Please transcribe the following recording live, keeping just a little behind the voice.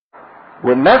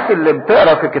والناس اللي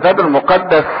بتقرا في الكتاب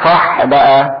المقدس صح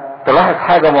بقى تلاحظ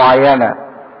حاجه معينه.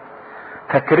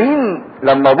 فاكرين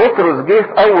لما بطرس جه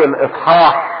في اول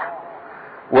اصحاح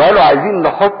وقالوا عايزين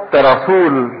نحط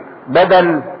رسول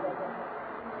بدل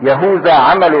يهوذا،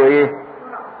 عملوا ايه؟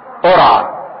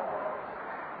 قرعه.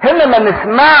 هنا ما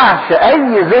نسمعش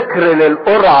اي ذكر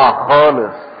للقرعه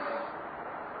خالص.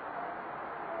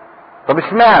 طب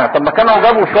اشمعنى؟ طب ما كانوا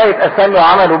جابوا شويه اسامي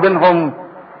وعملوا بينهم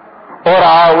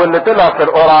قرعه، واللي طلع في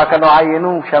القرعه كانوا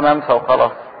عينوه شمامسه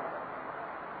وخلاص.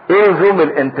 ايه لزوم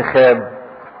الانتخاب؟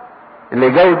 اللي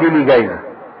جاي دي ليه جايزه.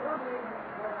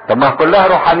 طب ما كلها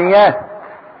روحانيات.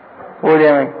 قول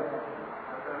يا مي.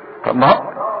 طب ما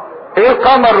ايه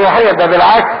القامه الروحيه؟ ده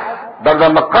بالعكس، ده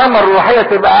لما القامه الروحيه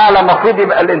تبقى اعلى المفروض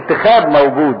يبقى الانتخاب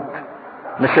موجود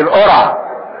مش القرعه.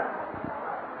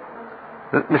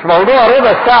 مش موضوع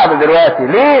رضا الشعب دلوقتي.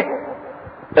 ليه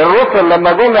الرسل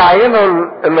لما جم يعينوا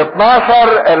ال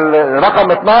 12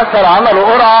 رقم 12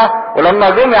 عملوا قرعه، ولما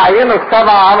جم يعينوا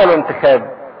السبعه عملوا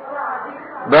انتخاب؟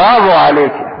 برافو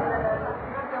عليك،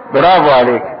 برافو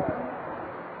عليك.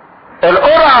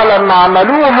 القرعه لما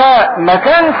عملوها ما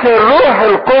كانش الروح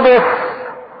القدس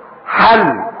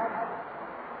حل.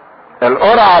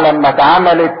 القرعه لما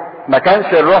اتعملت ما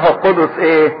كانش الروح القدس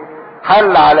ايه؟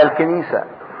 حل على الكنيسه.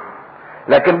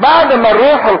 لكن بعد ما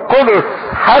الروح القدس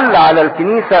حل على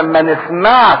الكنيسه ما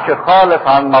نسمعش خالص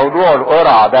عن موضوع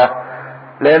القرعه ده،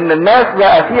 لان الناس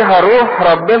بقى فيها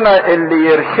روح ربنا اللي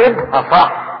يرشدها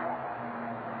صح.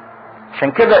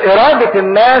 عشان كده إرادة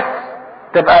الناس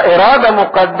تبقى إرادة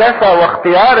مقدسة،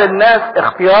 واختيار الناس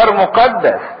اختيار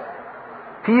مقدس.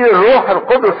 في الروح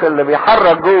القدس اللي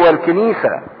بيحرك جوه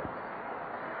الكنيسة.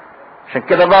 عشان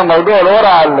كده بقى موضوع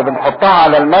القرعة اللي بنحطها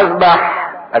على المذبح،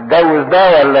 اتجوز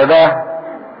ده ولا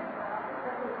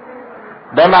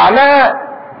ده معناه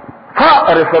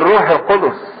فقر في الروح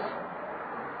القدس.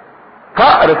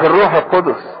 فقر في الروح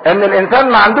القدس، ان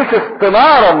الانسان ما عندوش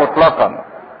استنارة مطلقا.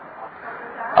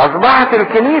 اصبحت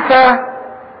الكنيسة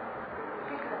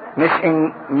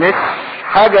مش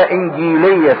حاجة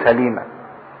انجيلية سليمة.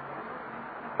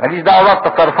 ماليش دعوة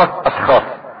بتصرفات اشخاص،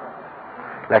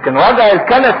 لكن وضع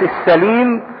الكنس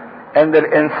السليم ان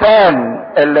الانسان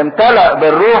اللي امتلأ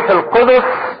بالروح القدس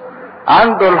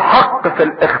عنده الحق في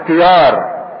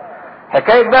الاختيار.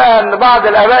 حكاية بقى ان بعض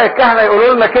الاباء الكهنة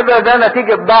يقولوا لنا كده ده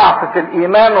نتيجة ضعف في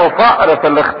الايمان وفقر في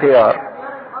الاختيار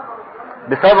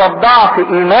بسبب ضعف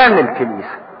ايمان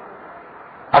الكنيسة.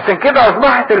 عشان كده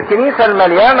اصبحت الكنيسة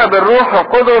المليانة بالروح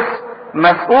القدس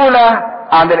مسؤولة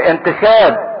عن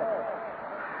الانتخاب.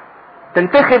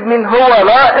 تنتخب مين هو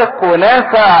لائق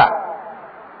ونافع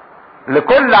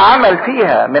لكل عمل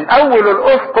فيها، من اول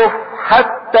الاسقف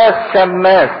حتى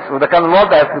الشماس. وده كان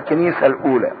الوضع في الكنيسة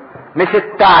الاولى، مش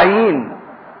التعيين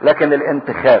لكن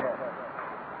الانتخاب.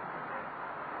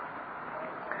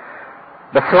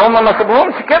 بس هم ما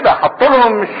سابوهمش كده، حطوا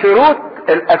لهم الشروط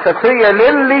الاساسية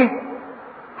للي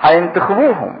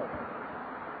هينتخبوهم،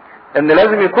 ان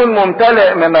لازم يكون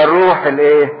ممتلئ من الروح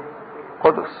الايه؟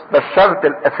 قدس. ده الشرط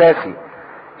الاساسي،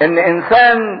 ان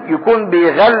انسان يكون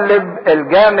بيغلب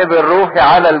الجانب الروحي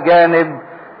على الجانب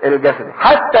الجسدي،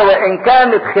 حتى وان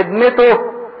كانت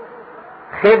خدمته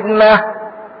خدمة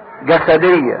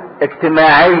جسدية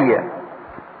اجتماعية.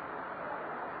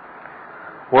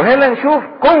 وهنا نشوف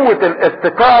قوة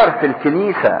الابتكار في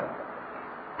الكنيسة.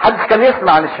 محدش كان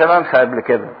يسمع عن الشمامسة قبل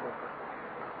كده،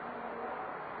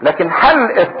 لكن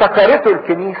هل ابتكرته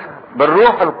الكنيسة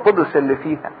بالروح القدس اللي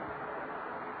فيها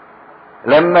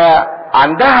لما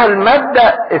عندها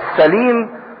المبدأ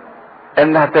السليم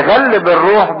انها تغلب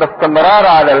الروح باستمرار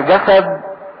على الجسد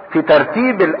في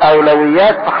ترتيب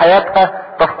الاولويات في حياتها،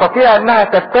 تستطيع انها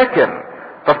تبتكر،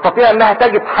 تستطيع انها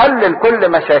تجد حل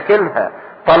لكل مشاكلها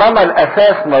طالما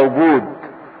الاساس موجود.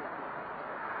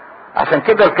 عشان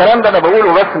كده الكلام ده انا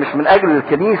بقوله بس مش من اجل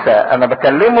الكنيسة، انا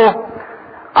بكلمه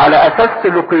على اساس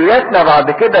سلوكياتنا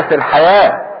بعد كده في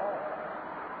الحياة.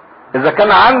 اذا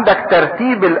كان عندك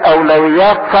ترتيب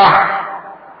الاولويات صح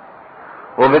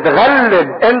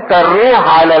وبتغلب انت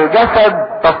الروح على الجسد،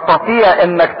 تستطيع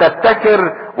انك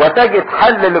تبتكر وتجد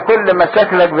حل لكل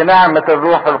مشاكلك بنعمة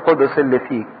الروح القدس اللي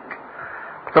فيك.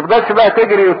 ما تفضلش بقى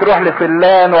تجري وتروح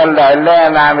لفلان ولا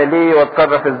علان اعمل ايه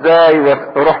واتصرف ازاي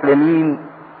واروح لمين.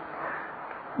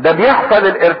 ده بيحصل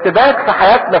الارتباك في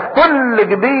حياتنا في كل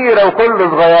كبيرة وكل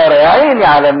صغيرة. يا عيني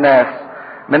على الناس،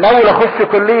 من اول اخش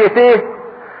كلية ايه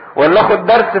ولا اخد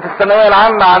درس في الثانوية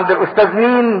العامة عند الاستاذ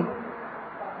مين،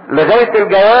 لغاية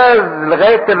الجواز،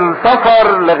 لغاية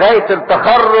السفر، لغاية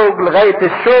التخرج، لغاية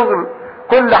الشغل،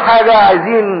 كل حاجة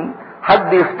عايزين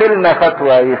حد يفتلنا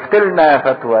فتوى يفتلنا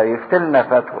فتوى يفتلنا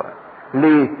فتوى.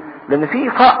 ليه؟ لان في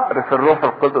فقر في الروح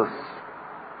القدس.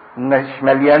 مش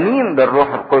مليانين بالروح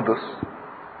القدس.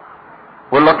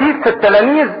 واللطيف في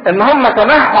التلاميذ ان هم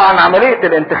تنحوا عن عملية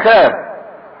الانتخاب،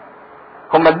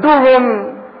 هم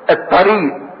ادوهم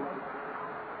الطريق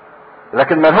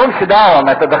لكن ما لهمش دعوة،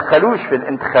 ما تدخلوش في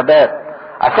الانتخابات،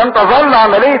 عشان تظل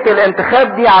عملية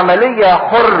الانتخاب دي عملية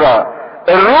حرة.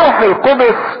 الروح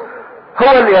القدس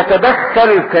هو اللي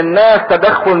يتدخل في الناس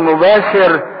تدخل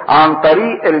مباشر عن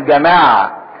طريق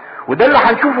الجماعة. وده اللي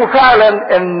هنشوفه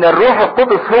فعلا، ان الروح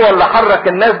القدس هو اللي حرك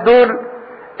الناس دول.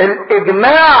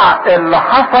 الاجماع اللي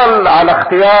حصل على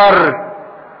اختيار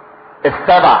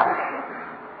السبع،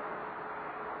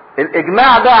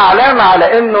 الاجماع ده علامة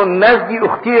على انه الناس دي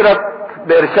اختيرت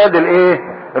بارشاد الايه؟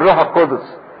 الروح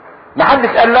القدس. محدش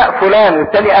قال لا فلان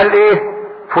والتاني قال ايه؟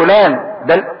 فلان.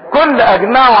 ده كل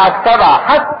اجمعوا على السبعة،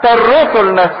 حتى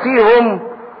الرسل نفسهم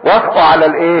وافقوا على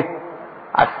الايه؟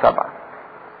 على السبعة.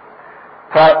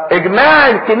 فاجماع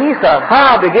الكنيسة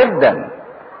صعب جدا،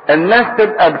 الناس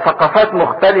تبقى بثقافات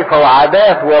مختلفة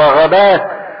وعادات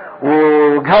ورغبات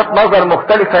ووجهات نظر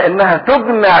مختلفة، انها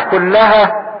تجمع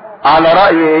كلها على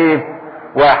رأي ايه؟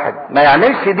 واحد. ما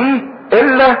يعملش دي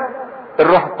الا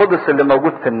الروح القدس اللي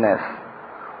موجود في الناس،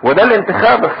 وده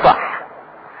الانتخاب الصح.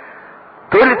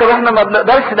 تقول لي طب احنا ما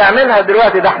بنقدرش نعملها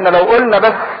دلوقتي، ده احنا لو قلنا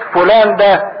بس فلان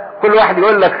ده كل واحد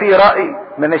يقول لك فيه رأي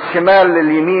من الشمال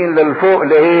لليمين للفوق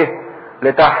لايه؟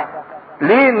 لتحت.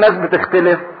 ليه الناس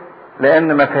بتختلف؟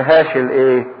 لان ما فيهاش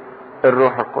الايه؟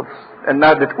 الروح القدس،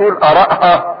 انها بتقول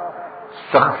ارائها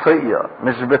شخصية،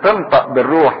 مش بتنطق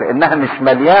بالروح، لانها مش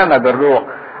مليانة بالروح.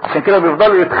 عشان كده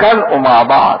بيفضلوا يتخانقوا مع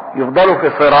بعض، يفضلوا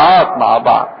في صراعات مع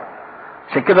بعض.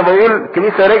 عشان كده بقول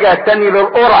الكنيسة رجعت تاني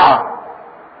للقرعة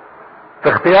في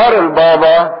اختيار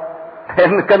البابا،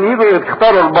 لان كان يجوا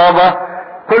يختاروا البابا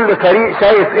كل فريق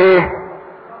شايف ايه؟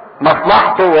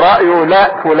 مصلحته ورأيه،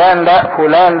 لا فلان لا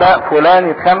فلان لا فلان،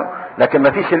 يتخانق. لكن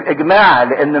مفيش الاجماع،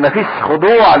 لان مفيش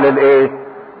خضوع للايه؟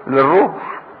 للروح.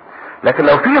 لكن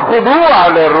لو في خضوع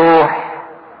للروح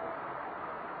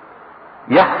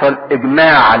يحصل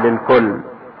اجماع للكل،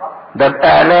 ده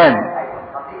الاعلان.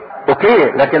 اوكي،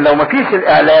 لكن لو مفيش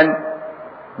الاعلان،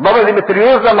 بابا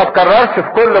ديمتريوس ده ما تكررش في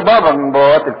كل بابا من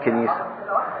بابات الكنيسة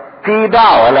في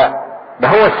دعوة، لا ده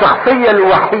هو الشخصية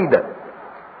الوحيدة.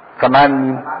 سمعان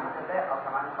مين؟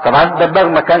 سمعان الدباغ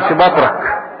ما كانش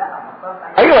بطرك.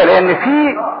 ايوه، لان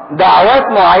في دعوات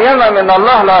معينة من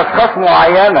الله لاشخاص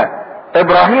معينة.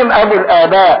 ابراهيم ابو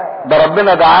الاباء ده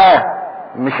ربنا دعاه،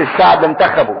 مش الشعب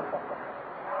انتخبه.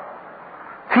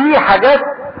 في حاجات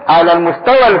على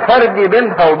المستوى الفردي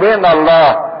بينها وبين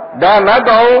الله، ده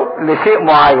مدعو لشيء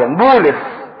معين. بولس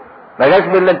ما جاش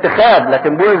بالانتخاب،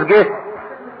 لكن بولس جه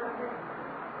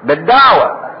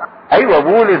بالدعوة. ايوه،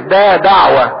 بولس ده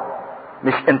دعوة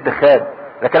مش انتخاب.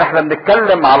 لكن احنا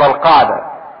بنتكلم على القاعدة،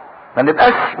 ما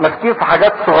نبقاش ماسكين في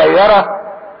حاجات صغيرة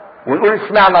ونقول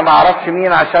اشمعنى ما اعرفش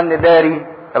مين عشان نداري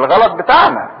الغلط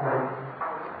بتاعنا.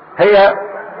 هي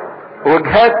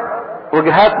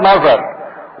وجهات نظر،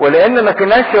 ولان ما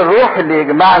فيناش الروح اللي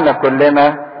يجمعنا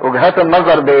كلنا، وجهات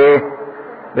النظر بايه؟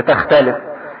 بتختلف.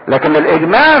 لكن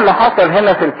الاجماع اللي حصل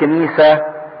هنا في الكنيسة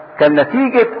كان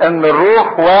نتيجة ان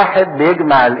الروح واحد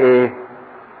بيجمع الايه؟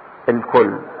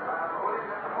 الكل.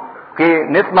 اوكي،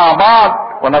 نسمع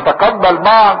بعض ونتقبل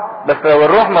بعض، بس لو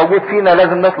الروح موجود فينا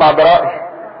لازم نطلع برأي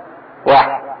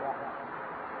واحد.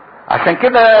 عشان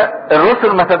كده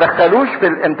الرسل ما تدخلوش في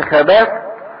الانتخابات،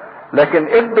 لكن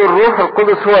ادوا الروح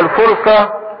القدس هو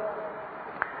الفرصة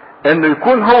انه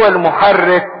يكون هو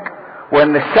المحرك،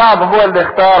 وان الشعب هو اللي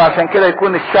اختار. عشان كده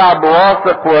يكون الشعب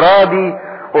واثق وراضي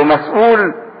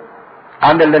ومسؤول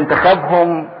عن اللي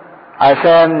انتخبهم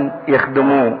عشان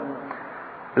يخدموه.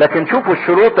 لكن شوفوا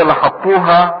الشروط اللي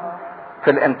حطوها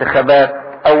في الانتخابات.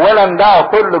 اولا دعوا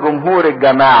كل جمهور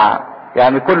الجماعة،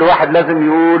 يعني كل واحد لازم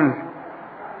يقول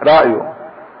رأيه،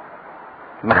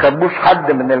 ما خبوش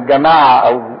حد من الجماعة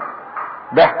او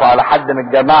ضحكوا على حد من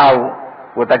الجماعة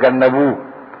وتجنبوه.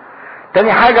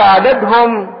 تاني حاجة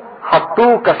عددهم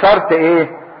حطوه كشرط ايه؟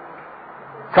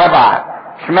 7.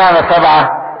 اشمعنى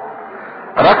 7؟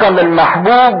 رقم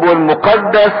المحبوب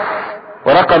والمقدس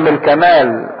ورقم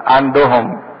الكمال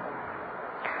عندهم.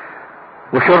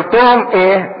 وشرطهم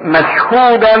ايه؟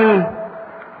 مشهودا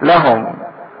لهم،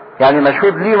 يعني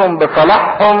مشهود ليهم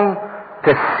بصلاحهم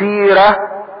في السيرة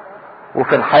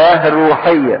وفي الحياة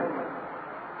الروحية،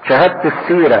 شهادة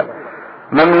السيرة.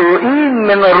 مملوئين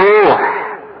من الروح،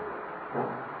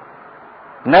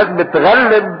 ناس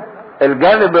بتغلب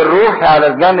الجانب الروحي على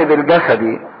الجانب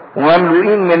الجسدي.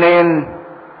 ومملوئين منين؟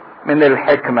 من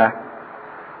الحكمة.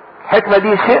 الحكمة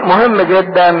دي شيء مهم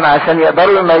جدا عشان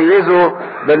يقدروا يميزوا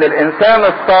بين الانسان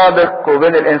الصادق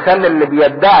وبين الانسان اللي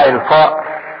بيدعي الفقر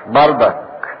برضك.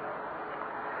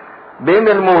 بين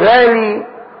المغالي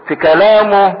في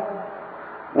كلامه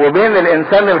وبين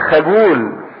الانسان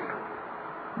الخجول،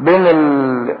 بين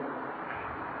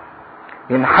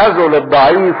ينحازوا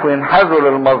للضعيف وينحازوا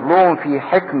للمظلوم في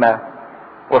حكمة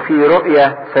وفي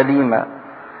رؤية سليمة.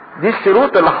 دي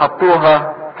الشروط اللي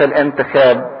حطوها في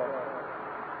الانتخاب،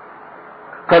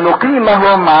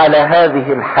 فنقيمهم على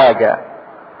هذه الحاجة.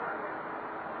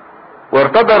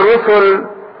 وارتضى الرسل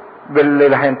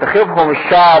باللي هينتخبهم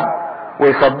الشعب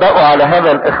ويصدقوا على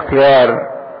هذا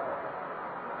الاختيار.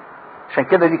 عشان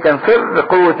كده دي كان سر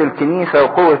قوة الكنيسة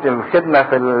وقوة الخدمة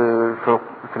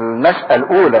في النشأة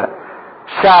الأولى.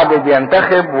 الشعب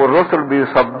بينتخب والرسل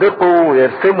بيصدقوا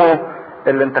ويرسموا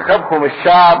اللي انتخبهم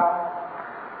الشعب،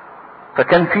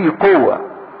 فكان فيه قوة.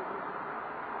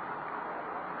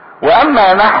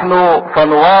 واما نحن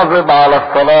فنواظب على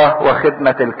الصلاة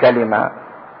وخدمة الكلمة.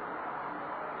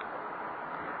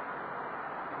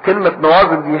 كلمة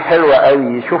نواظب دي حلوة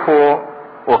قوي. شوفوا،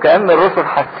 وكأن الرسل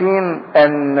حاسين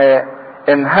ان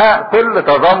انهاء كل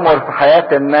تذمر في حياة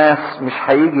الناس مش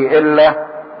هيجي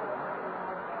الا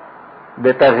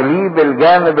بتغليب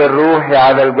الجانب الروحي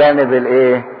على الجانب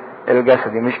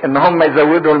الجسدي. مش ان هم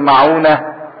يزودوا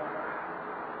المعونة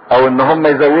او ان هم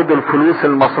يزودوا الفلوس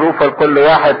المصروفة لكل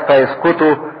واحد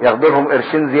فيسكتوا، ياخدوا لهم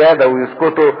قرشين زيادة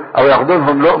ويسكتوا، او ياخدوا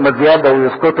لهم لقمة زيادة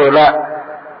ويسكتوا. لا،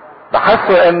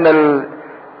 بحسوا ان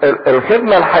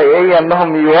الخدمة الحقيقية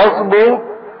انهم يواظبوا.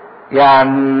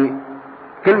 يعني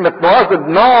كلمة نواظب،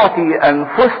 نعطي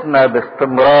انفسنا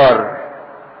باستمرار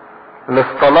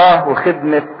للصلاة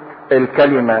وخدمة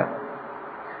الكلمة.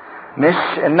 مش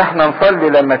ان احنا نصلي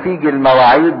لما تيجي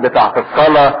المواعيد بتاعت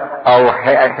الصلاة او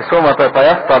حيثما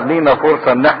تتيسر لينا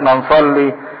فرصة ان احنا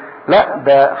نصلي. لا،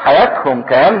 ده حياتهم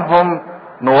كأنهم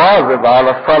نواظب على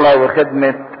الصلاة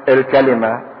وخدمة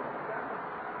الكلمة.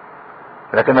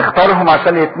 لكن اختارهم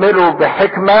عشان يتملوا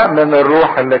بحكمة من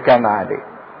الروح اللي كان عليه.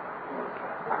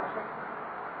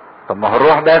 طب ما هو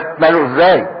الروح ده يتملوا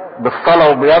ازاي؟ بالصلاة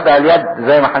وبيضع اليد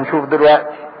زي ما هنشوف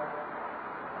دلوقتي.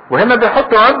 وهنا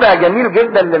بيحطوا مبدأ جميل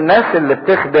جدا للناس اللي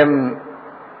بتخدم،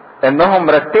 انهم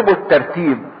رتبوا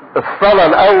الترتيب، الصلاة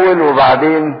الاول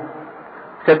وبعدين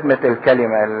خدمة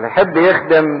الكلمة. اللي يحب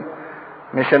يخدم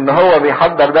مش ان هو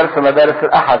بيحضر درس مدارس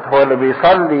الاحد، هو اللي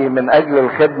بيصلي من اجل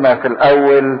الخدمة في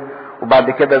الاول وبعد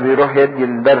كده بيروح يدي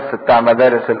الدرس بتاع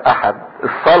مدارس الاحد.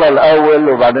 الصلاة الاول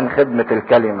وبعدين خدمة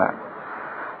الكلمة.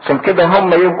 عشان كده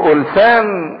هم يبقوا لسان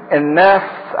الناس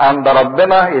عند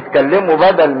ربنا، يتكلموا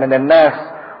بدل من الناس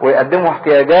ويقدموا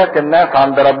احتياجات الناس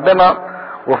عند ربنا،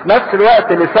 وفي نفس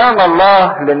الوقت لسان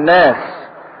الله للناس،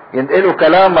 ينقلوا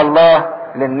كلام الله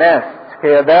للناس.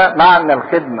 هي ده معنى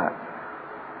الخدمة.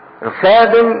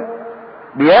 الخادم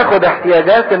بياخد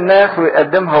احتياجات الناس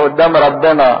ويقدمها قدام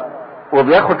ربنا،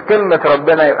 وبياخد كلمة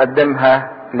ربنا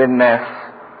يقدمها للناس.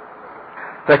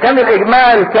 فكان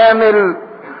الاجماع الكامل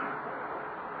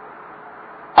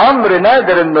امر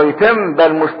نادر انه يتم،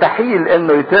 بل مستحيل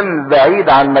انه يتم بعيد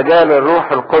عن مجال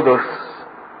الروح القدس.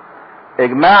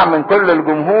 اجماع من كل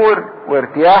الجمهور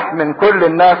وارتياح من كل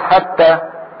الناس حتى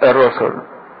الرسل.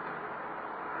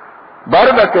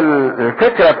 برضك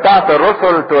الفكرة بتاعت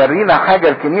الرسل تورينا حاجة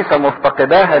الكنيسة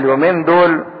مفتقداها اليومين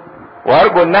دول.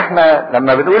 وارجو ان احنا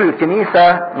لما بنقول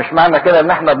الكنيسة مش معنى كده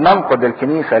ان احنا بننقد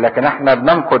الكنيسة، لكن احنا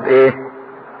بننقد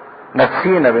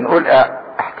نفسينا، بنقول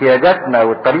احتياجاتنا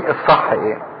والطريق الصح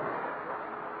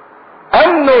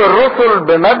امنوا الرسل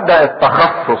بمبدأ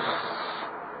التخصص،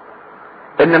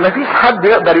 ان مفيش حد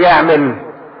يقدر يعمل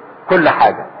كل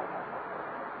حاجة.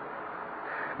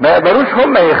 ما يقدروش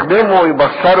هم يخدموا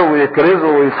ويبشروا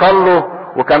ويكرزوا ويصلوا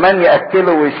وكمان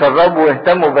يأكلوا ويشربوا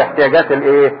ويهتموا باحتياجات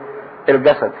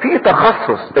الجسد. في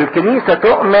تخصص. الكنيسة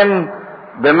تؤمن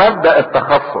بمبدأ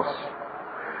التخصص.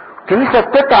 الكنيسة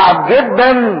بتتعب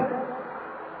جدا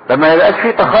لما يبقاش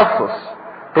في تخصص.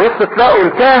 توصل تلاقوا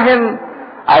الكاهن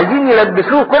عايزين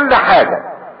يلبسوه كل حاجة،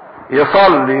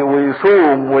 يصلي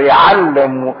ويصوم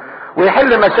ويعلم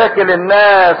ويحل مشاكل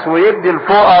الناس ويدي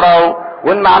الفقراء،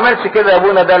 وان ما عملش كده يا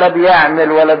ابونا ده لا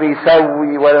بيعمل ولا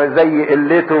بيسوي ولا زي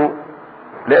قلته،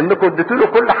 لانكم اديتوا له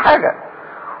كل حاجة.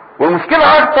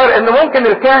 والمشكلة اكتر ان ممكن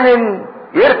الكاهن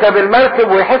يركب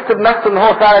المركب ويحس بنفسه ان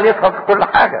هو فعلا يفهم في كل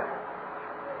حاجة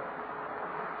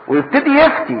ويبتدي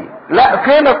يفتي. لا،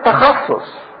 فين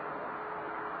التخصص؟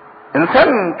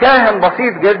 انسان كاهن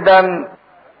بسيط جدا،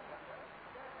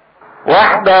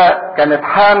 واحدة كانت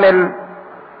حامل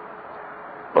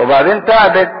وبعدين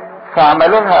تعبت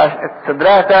فعملوا لها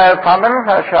صدرها تعب فعملوا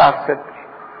لها اشعة صدر.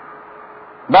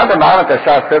 بعد ما عملت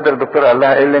اشعة صدر الدكتور قال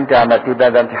لها ايه اللي انت عملتيه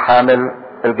ده انت حامل،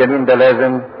 الجنين ده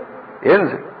لازم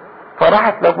ينزل.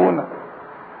 فراحت لابونا،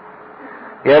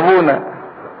 يا ابونا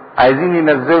عايزين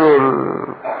ينزلوا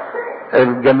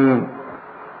الجنين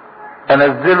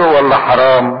انزله ولا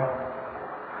حرام؟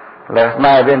 لا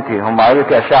اسمعي يا بنتي، هم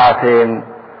عليك اشعة فين؟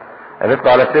 قالت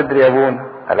له على صدري يا ابونا.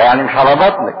 قال يعني مش على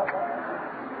بطنك؟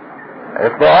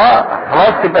 قالت له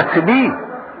خلاص تبقى تسيبيه.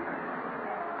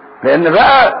 لان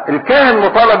بقى الكاهن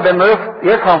مطالب بانه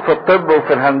يفهم في الطب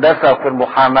وفي الهندسة وفي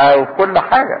المحاماة وفي كل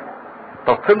حاجة،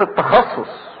 تصميم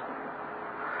التخصص.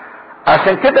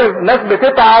 عشان كده الناس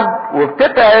بتتعب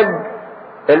وبتتعب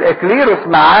الاكليروس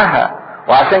معاها،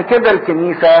 وعشان كده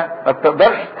الكنيسة ما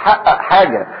بتقدرش تحقق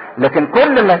حاجة. لكن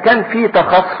كل ما كان فيه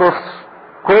تخصص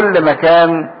كل ما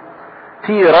كان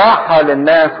فيه راحة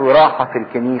للناس وراحة في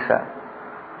الكنيسة.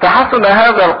 فحسن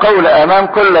هذا القول امام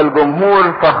كل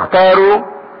الجمهور، فاختاروا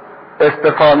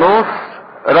استفانوس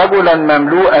رجلا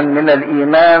مملوءا من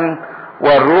الايمان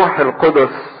والروح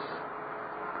القدس.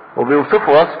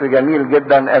 وبيوصفوا وصف جميل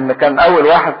جدا، ان كان اول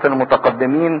واحد في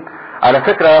المتقدمين. على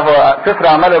فكرة هو سفر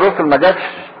اعمال الرسل ما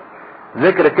جابش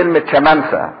ذكر كلمة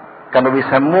شمامسة، كانوا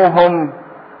بيسموهم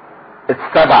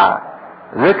السبعة.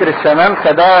 ذكر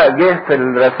الشمامسة ده جه في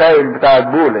الرسائل بتاعت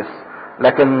بولس،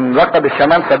 لكن لقب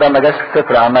الشمامسة ده ما جاش في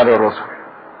سفر اعمال الرسل،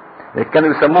 كانوا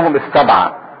يسموهم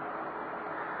السبعة: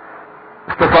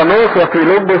 استفانوس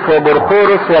وفيلبس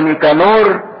وبرخورس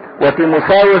ونيكانور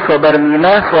وتيموساوس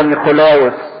وبرنيناس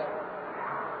ونيقولاوس.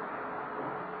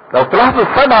 لو تلاحظوا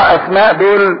السبع اسماء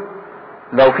دول،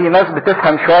 لو في ناس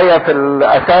بتفهم شوية في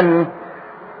الاسامي،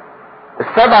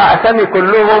 السبع اسامي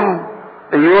كلهم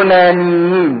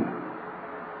يونانيين،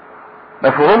 ما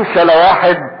فيهمش لا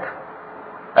واحد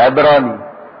عبراني.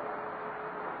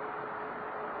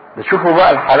 بتشوفوا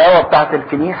بقى الحلاوة بتاعت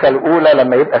الكنيسة الاولى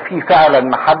لما يبقى فيه فعلا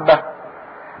محبة.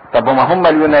 طب هم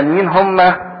اليونانيين هم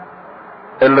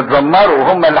اللي اتذمروا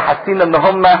وهم اللي حاسين ان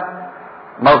هم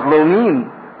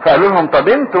مظلومين، فقالوا لهم طب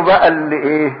انتوا بقى اللي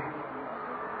ايه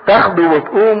تاخدوا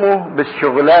وتقوموا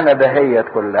بالشغلانة دهيت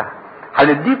كلها،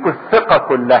 هنديكوا الثقة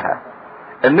كلها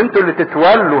ان انتوا اللي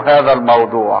تتولوا هذا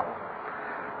الموضوع.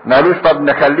 ما قالوش طب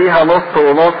نخليها نص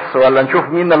ونص، ولا نشوف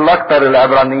مين اللي اكتر،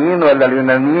 العبرانيين ولا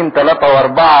اليونانيين، 3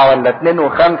 و4 ولا 2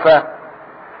 و5،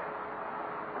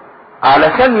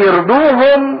 علشان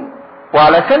يرضوهم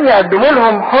وعلشان يقدموا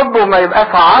لهم حب وما يبقاش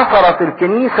عثرة في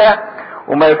الكنيسة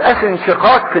وما يبقاش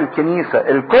انشقاق في الكنيسة.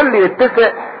 الكل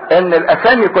يتفق ان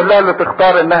الاسامي كلها اللي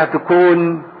تختار انها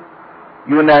تكون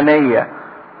يونانية،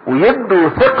 ويبدوا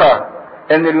ثقة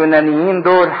ان اليونانيين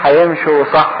دول هيمشوا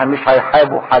صح، مش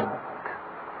هيحابوا حد.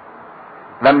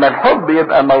 لما الحب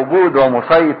يبقى موجود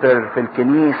ومسيطر في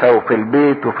الكنيسة وفي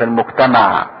البيت وفي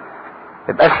المجتمع،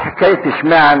 ميبقاش حكاية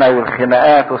اشمعنى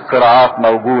والخناقات والصراعات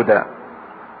موجودة.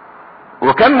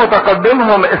 وكان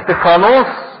متقدمهم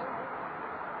استفانوس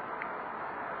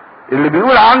اللي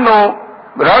بيقول عنه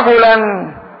رجلا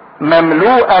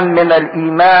مملوءا من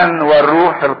الايمان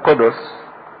والروح القدس.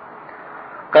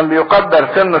 كان بيقدر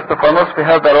سن استفانوس في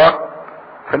هذا الوقت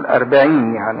في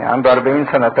 40، يعني عنده 40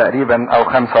 سنة تقريبا او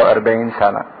 45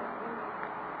 سنة.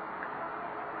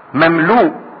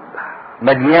 مملوء،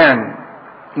 مليان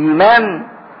ايمان.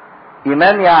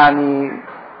 ايمان يعني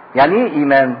ايه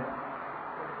ايمان؟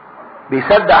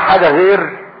 بيصدق حاجة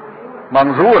غير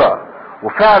منظورة.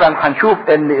 وفعلا هنشوف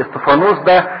ان استفانوس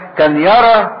ده كان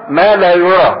يرى ما لا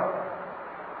يرى،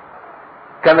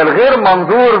 كان الغير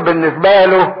منظور بالنسبة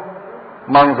له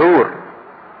منظور.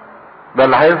 ده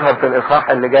اللي هيظهر في الاصحاح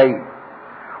اللي جاي.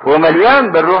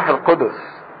 ومليان بالروح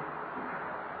القدس.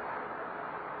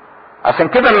 عشان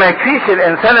كده ما يكفيش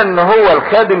الانسان ان هو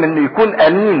الخادم انه يكون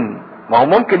امين. ما هو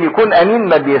ممكن يكون امين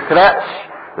ما بيسرقش،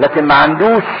 لكن ما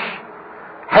عندوش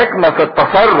حكمة في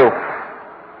التصرف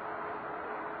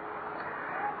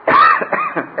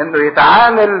انه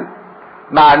يتعامل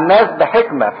مع الناس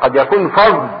بحكمة. قد يكون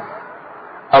فظ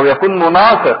او يكون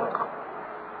منافق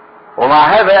ومع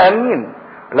هذا امين،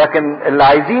 لكن اللي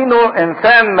عايزينه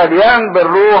انسان مليان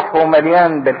بالروح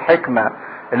ومليان بالحكمة،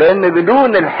 لان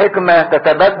بدون الحكمة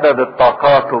تتبدد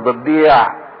الطاقات وبتضيع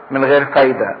من غير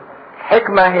فايدة.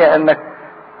 الحكمة هي انك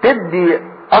تدي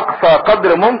اقصى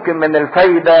قدر ممكن من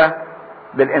الفايدة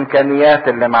بالامكانيات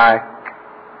اللي معاك.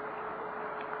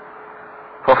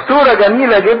 ففي صورة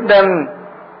جميلة جدا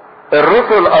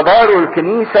الرسل اداروا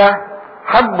الكنيسة،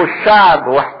 حبوا الشعب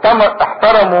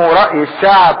واحترموا رأي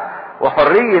الشعب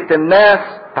وحرية الناس،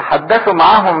 تحدثوا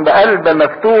معهم بقلب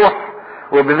مفتوح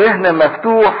وبذهن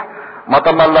مفتوح، ما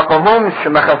تملقهمش،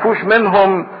 ما خافوش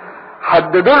منهم،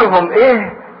 حددوا لهم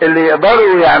ايه اللي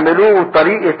يقدروا يعملوه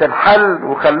طريقة الحل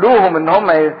وخلوهم ان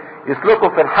هم يسلكوا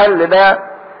في الحل ده،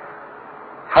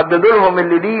 حددوا لهم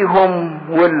اللي ليهم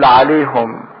واللي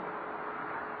عليهم.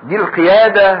 دي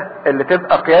القيادة اللي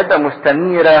تبقى قيادة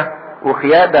مستنيرة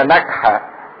وقيادة ناجحة.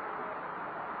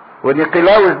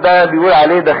 ونيقلاوس ده بيقول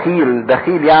عليه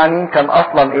دخيل يعني كان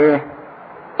اصلا ايه؟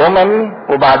 اممي،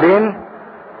 وبعدين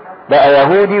بقى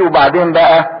يهودي، وبعدين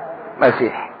بقى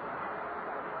مسيحي.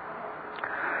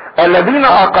 الذين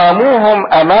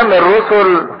اقاموهم امام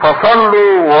الرسل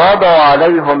فصلوا ووضعوا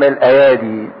عليهم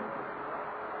الايادي.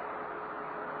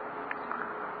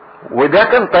 وده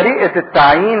كان طريقة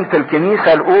التعيين في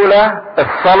الكنيسة الاولى،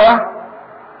 الصلاة،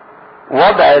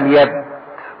 وضع اليد،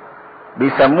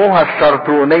 بيسموها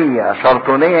الشرطونية.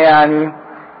 شرطونية يعني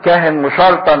كاهن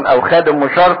مشرطن او خادم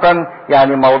مشرطن،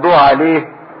 يعني موضوع عليه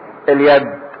اليد،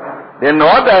 لان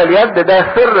وضع اليد ده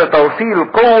سر توصيل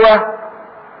قوة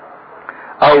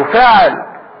او فعل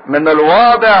من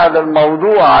الواضع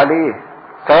للموضوع عليه،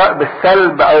 سواء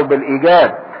بالسلب او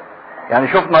بالايجاب. يعني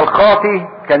شفنا الخاطي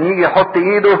كان يجي يحط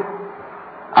ايده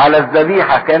على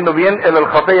الذبيحة كأنه بينقل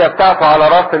الخطية بتاعته على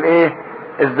راس الايه؟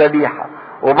 الذبيحة.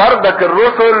 وبردك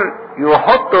الرسل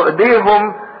يحطوا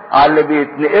ايديهم على اللي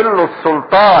بيتنقل له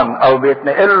السلطان او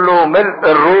بيتنقل له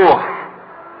ملء الروح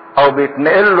او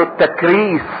بيتنقل له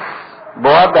التكريس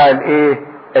بوضع الايه؟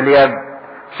 اليد.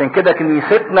 عشان كده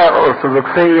كنيستنا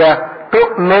الارثوذكسية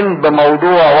تؤمن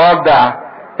بموضوع وضع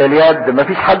اليد.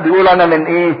 مفيش حد يقول انا من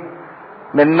ايه؟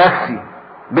 من نفسي،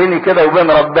 بيني كده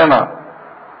وبين ربنا.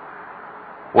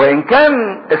 وان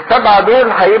كان السبعة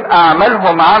دول هيبقى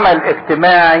عملهم عمل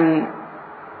اجتماعي،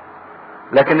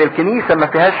 لكن الكنيسة ما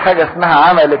فيهاش حاجة اسمها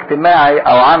عمل اجتماعي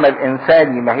او عمل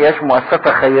انساني، ما هياش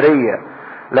مؤسسة خيرية.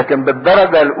 لكن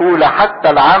بالدرجة الاولى حتى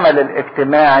العمل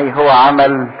الاجتماعي هو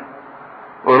عمل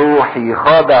روحي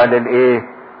خاضع للايه؟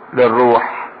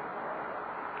 للروح.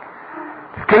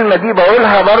 الكلمة دي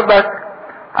بقولها برضك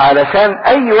علشان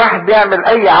اي واحد بيعمل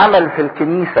اي عمل في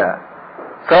الكنيسة،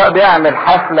 سواء بيعمل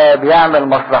حفلة، بيعمل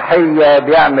مسرحية،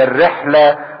 بيعمل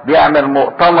رحلة، بيعمل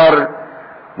مؤتمر،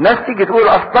 ناس تيجي تقول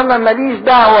اصلا ماليش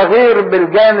دعوة غير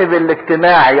بالجانب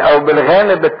الاجتماعي او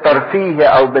بالجانب الترفيهي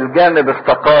او بالجانب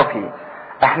الثقافي.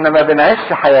 احنا ما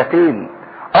بنعيش حياتين.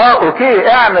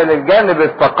 اوكي، اعمل الجانب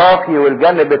الثقافي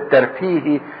والجانب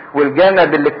الترفيهي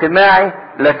والجانب الاجتماعي،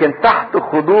 لكن تحت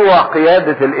خضوع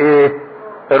قيادة الايه؟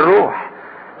 الروح.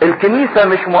 الكنيسة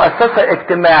مش مؤسسة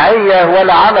اجتماعية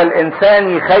ولا عمل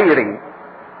انساني خيري،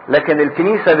 لكن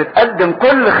الكنيسة بتقدم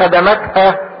كل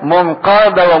خدماتها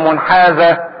منقادة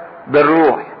ومنحازة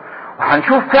بالروح.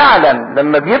 وهنشوف فعلا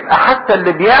لما بيبقى حتى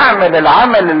اللي بيعمل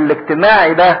العمل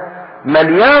الاجتماعي ده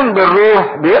مليان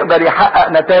بالروح بيقدر يحقق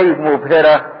نتائج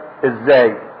مبهرة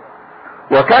ازاي.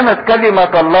 وكانت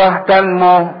كلمة الله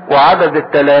تنمو وعدد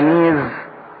التلاميذ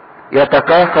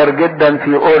يتكاثر جدا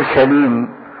في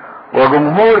اورشليم،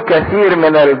 وجمهور كثير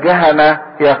من الكهنة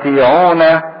يطيعون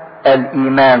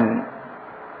الايمان.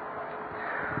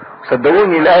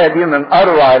 صدقوني الآية دي من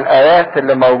اروع الايات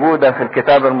اللي موجودة في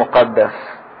الكتاب المقدس.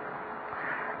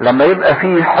 لما يبقى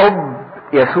فيه حب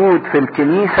يسود في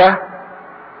الكنيسة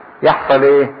يحصل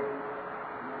ايه؟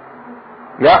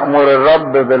 يأمر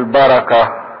الرب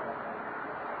بالبركة.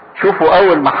 شوفوا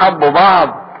اول ما حبوا بعض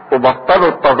وبطلوا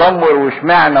التذمر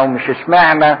واشمعنا ومش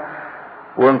اشمعنا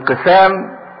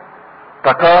وانقسام،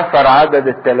 تكاثر عدد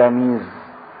التلاميذ.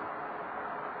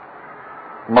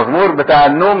 المزمور بتاع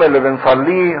النوم اللي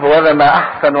بنصليه هو ذا ما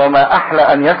احسن وما احلى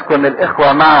ان يسكن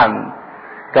الاخوة معا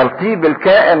كالطيب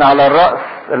الكائن على الرأس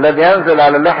الذي ينزل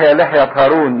على اللحية لحية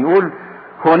هارون. يقول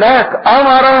هناك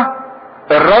امر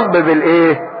الرب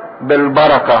بالايه؟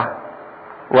 بالبركة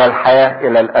والحياة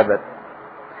الى الابد.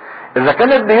 اذا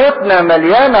كانت بيوتنا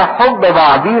مليانة حب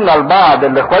بعضينا البعض،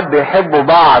 الاخوات بيحبوا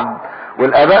بعض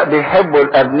والاباء بيحبوا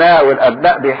الابناء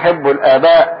والابناء بيحبوا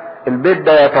الاباء، البيت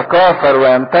ده يتكاثر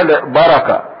ويمتلئ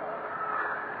بركة.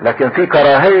 لكن في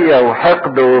كراهية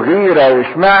وحقد وغيرة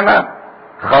واشمعنى،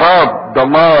 خراب،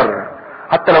 دمار.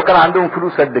 حتى لو كان عندهم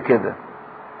فلوس قد كده،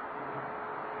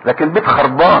 لكن بيت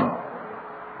خربان،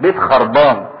 بيت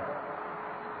خربان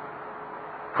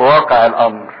في واقع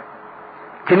الامر.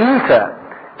 كنيسة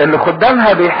اللي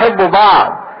خدامها بيحبوا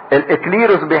بعض،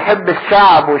 الاكليروس بيحب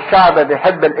الشعب والشعب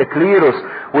بيحب الاكليروس،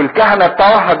 والكهنة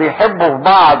بتاعها بيحبوا في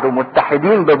بعض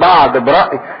ومتحدين ببعض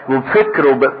برأي وبفكر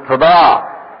وباتضاع،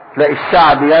 تلاقي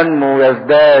الشعب ينمو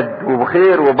ويزداد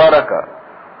وبخير وبركة.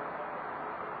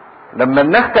 لما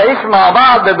الناس تعيش مع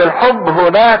بعض بالحب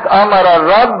هناك امر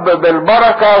الرب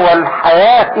بالبركة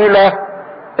والحياة الى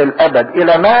الابد،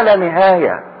 الى ما لا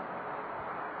نهاية.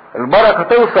 البركة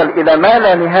توصل الى ما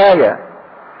لا نهاية.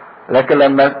 لكن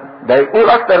لما ده يقول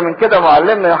اكتر من كده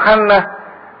معلمنا يوحنا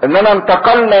اننا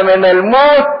انتقلنا من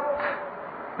الموت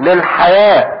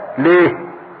للحياة. ليه؟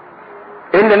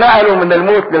 ايه اللي نقلوا من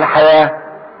الموت للحياة؟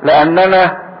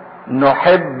 لاننا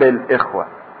نحب الاخوة.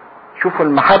 شوفوا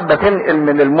المحبة تنقل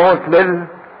من الموت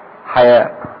للحياة.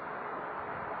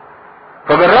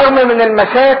 فبالرغم من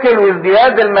المشاكل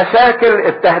وازدياد المشاكل،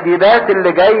 التهديدات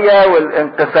اللي جاية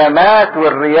والانقسامات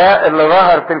والرياء اللي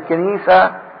ظهر في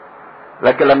الكنيسة،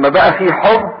 لكن لما بقى في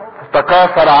حب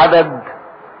تكاثر عدد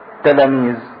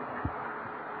تلاميذ.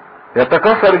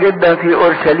 يتكاثر جدا في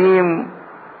اورشليم،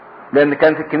 لان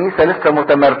كانت الكنيسة لسه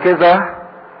متمركزة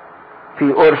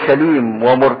في اورشليم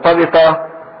ومرتبطة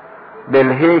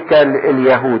بالهيكل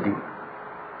اليهودي.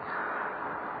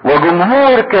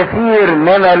 وجمهور كثير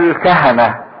من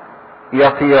الكهنة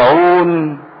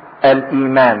يطيعون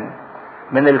الايمان.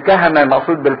 من الكهنة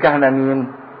المقصود بالكهنة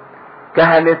مين؟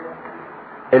 كهنة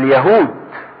اليهود.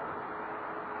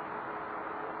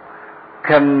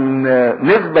 كان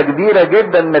نسبة كبيرة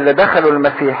جدا من اللي دخلوا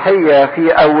المسيحية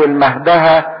في اول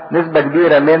مهدها نسبة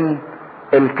كبيرة من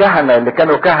الكهنة اللي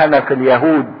كانوا كهنة في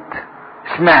اليهود.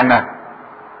 اشمعنى؟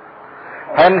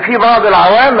 كان في بعض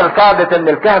العوامل ساعدت ان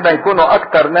الكهنة يكونوا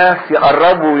اكتر ناس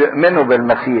يقربوا ويؤمنوا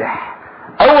بالمسيح.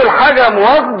 اول حاجة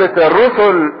مواظبة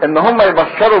الرسل ان هم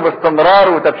يبشروا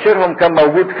باستمرار، وتبشيرهم كان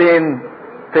موجود فين؟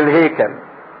 في الهيكل.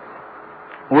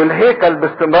 والهيكل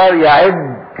باستمرار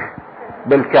يعد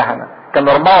بالكهنة. كان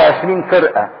 24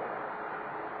 فرقة،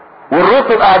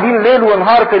 والرسل قاعدين ليل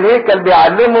ونهار في الهيكل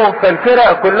بيعلموا،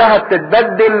 فالفرق كلها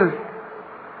بتتبدل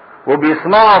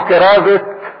وبيسمعوا كرازة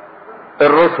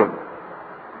الرسل.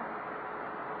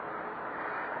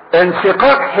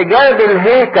 انشقاق حجاب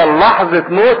الهيكل لحظة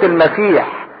موت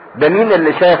المسيح ده مين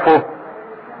اللي شافه؟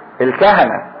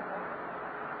 الكهنة.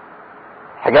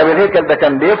 حجاب الهيكل ده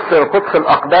كان بيفصل قدس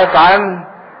الأقداس عن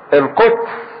القدس.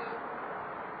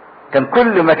 كان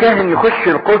كل ما كاهن يخش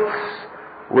القدس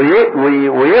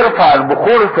ويرفع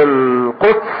البخور في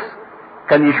القدس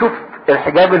كان يشوف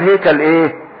الحجاب الهيكل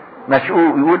ايه؟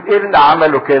 مشقوق. يقول ايه اللي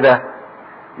عملوا كده؟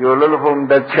 يقول لهم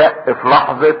ده اتشق في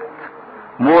لحظة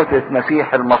موتة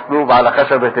مسيح المصلوب على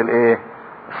خشبة الايه؟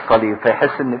 الصليب.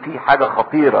 فيحس ان في حاجة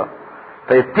خطيرة،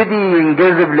 فيبتدي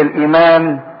ينجذب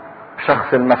للايمان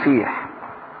بشخص المسيح.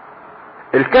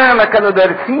 الكهنة كانوا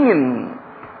دارسين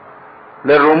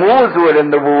للرموز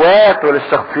وللنبوات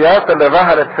وللشخصيات اللي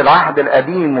ظهرت في العهد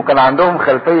القديم، وكان عندهم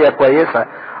خلفية كويسة.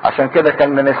 عشان كده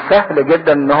كان من السهل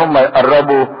جدا ان هم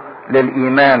يقربوا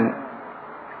للايمان.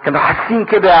 كانوا حاسين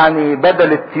كده يعني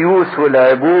بدل التيوس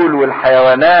والعبول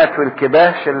والحيوانات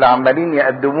والكباش اللي عمالين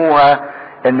يقدموها،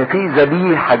 ان في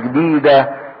ذبيحة جديدة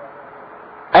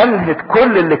انهت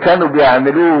كل اللي كانوا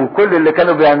بيعملوه. كل اللي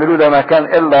كانوا بيعملوه ده ما كان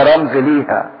الا رمز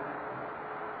ليها.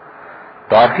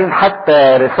 عارفين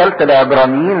حتى رسالة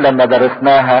العبرانيين لما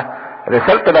درسناها،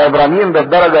 رسالة العبرانيين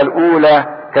بالدرجة الاولى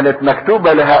كانت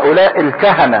مكتوبة لهؤلاء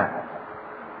الكهنة،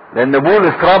 لان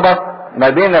بولس ربط ما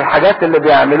بين الحاجات اللي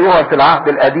بيعملوها في العهد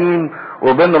القديم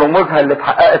وبين رموزها اللي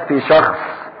اتحققت في شخص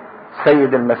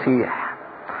سيد المسيح.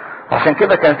 عشان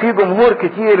كده كان في جمهور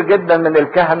كتير جدا من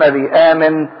الكهنة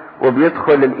بيآمن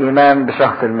وبيدخل الايمان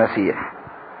بشخص المسيح.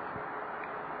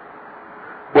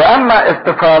 واما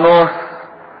استفانوس،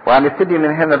 وهنبتدي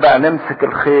من هنا بقى نمسك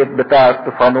الخيط بتاع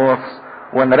استفانوس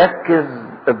ونركز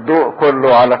الضوء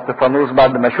كله على استفانوس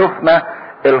بعد ما شفنا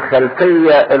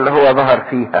الخلفية اللي هو ظهر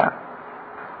فيها.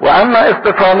 واما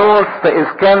استفانوس فاذ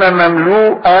كان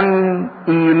مملوءا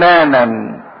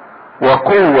ايمانا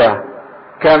وقوة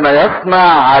كان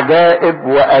يصنع عجائب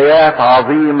وايات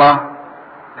عظيمة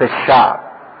في الشعب.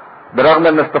 برغم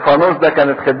ان استفانوس ده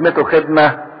كانت خدمته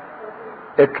خدمة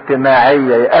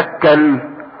اجتماعية، يأكل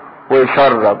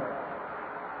ويشرب،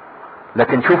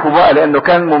 لكن شوفوا بقى لانه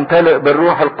كان ممتلئ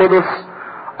بالروح القدس.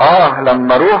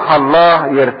 لما روح الله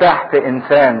يرتاح في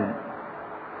انسان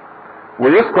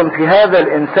ويسكن في هذا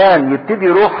الانسان، يبتدي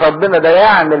روح ربنا ده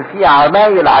يعمل فيه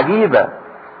عمايل عجيبة،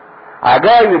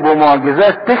 عجائب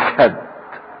ومعجزات تشهد.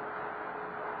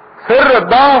 سر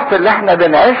الضعف اللي احنا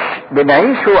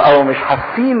بنعيشه او مش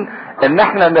حاسين ان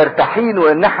احنا مرتاحين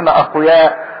وان احنا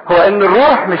اقوياء هو ان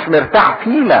الروح مش مرتاح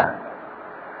فينا.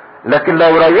 لكن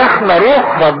لو ريحنا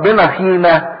روح ربنا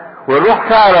فينا والروح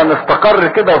فعلا استقر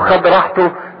كده وخد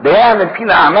راحته، ده يعمل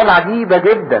فينا اعمال عجيبة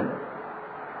جدا.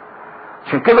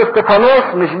 عشان كده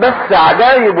استفانوس مش بس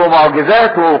عجائب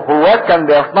ومعجزات وقوات كان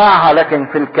بيصنعها، لكن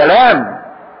في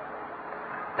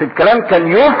الكلام كان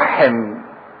يفحم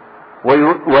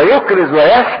ويكرز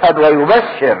ويشهد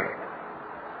ويبشر.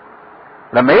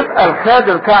 لما يبقى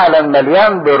الخادم فعلا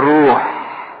مليان بالروح،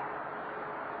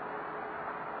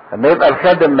 لما يبقى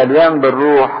الخادم مليان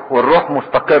بالروح والروح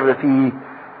مستقر فيه،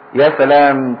 يا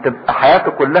سلام، تبقى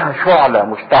حياته كلها شعلة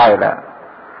مشتعلة.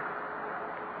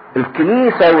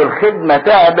 الكنيسة والخدمة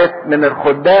تعبت من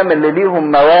الخدام اللي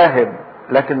ليهم مواهب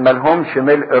لكن ملهمش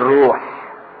ملء الروح.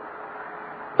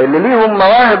 اللي ليهم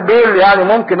مواهب دول يعني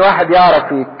ممكن واحد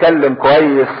يعرف يتكلم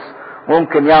كويس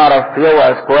ممكن يعرف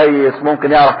يوعظ كويس،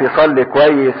 ممكن يعرف يصلي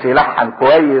كويس، يلحن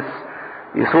كويس،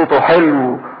 صوته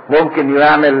حلو، ممكن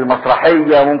يعمل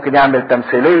مسرحية، ممكن يعمل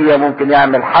تمثيلية، ممكن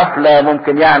يعمل حفلة،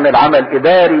 ممكن يعمل عمل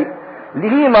اداري.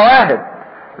 دي مواهب.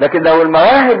 لكن لو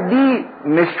المواهب دي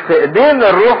مش في ايدين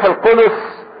الروح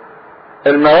القدس،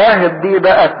 المواهب دي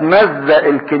بقى تمزق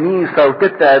الكنيسة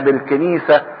وتتعب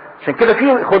الكنيسة. عشان كده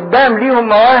في خدام ليهم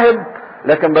مواهب،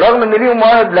 لكن برغم ان ليهم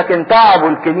مواهب لكن تعبوا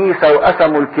الكنيسة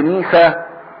وقسموا الكنيسة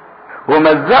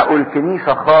ومزقوا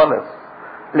الكنيسة خالص،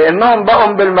 لانهم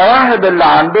بقوا بالمواهب اللي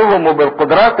عندهم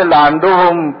وبالقدرات اللي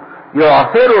عندهم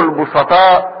يعثروا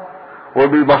البسطاء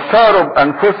وبيبشروا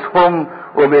بانفسهم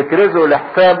وبيكرزوا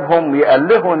لحسابهم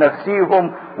ويألهوا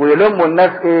نفسيهم ويلموا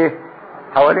الناس ايه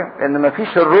حواليهم، لان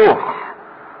مفيش الروح.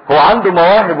 هو عنده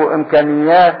مواهب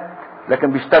وامكانيات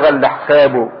لكن بيشتغل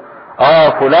لحسابه.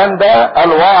 فلان ده قال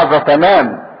وعظة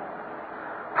تمام،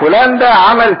 فلان ده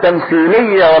عمل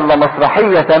تمثيلية ولا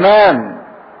مسرحية تمام،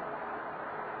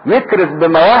 يكرز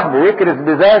بمواهبه ويكرز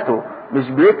بذاته، مش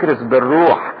بيكرز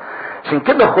بالروح. عشان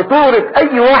كده خطورة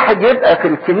اي واحد يبقى في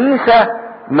الكنيسة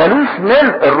ملوش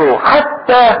ملء الروح،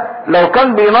 حتى لو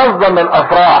كان بينظم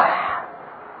الافراح.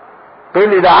 تقول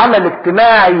لي ده عمل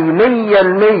اجتماعي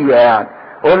 100%، يعني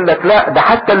اقول لك لا، ده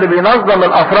حتى اللي بينظم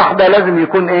الافراح ده لازم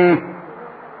يكون ايه؟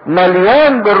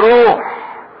 مليان بالروح،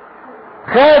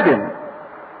 خادم.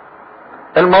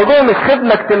 الموضوع مش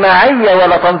خدمة اجتماعية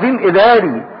ولا تنظيم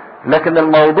اداري، لكن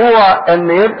الموضوع ان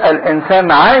يبقى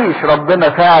الانسان عايش ربنا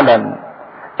فعلا،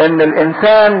 ان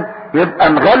الانسان يبقى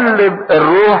مغلب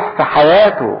الروح في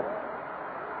حياته.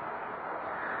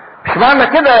 مش معنى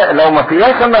كده لو ما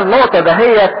فيهاش انا النقطة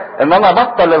دهيت ان انا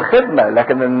بطل الخدمة،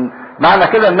 لكن معنى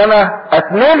كده ان انا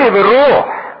اتملي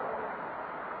بالروح،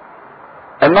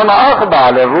 ان انا اخضع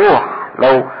للروح.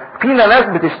 لو فينا ناس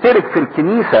بتشترك في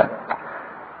الكنيسة،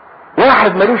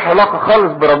 واحد ملوش علاقة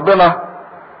خالص بربنا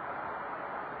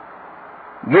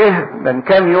جه من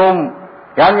كام يوم،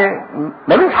 يعني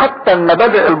ملوش حتى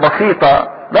المبادئ البسيطة،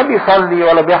 لا بيصلي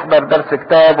ولا بيحضر درس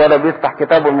كتاب ولا بيفتح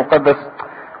كتابه المقدس،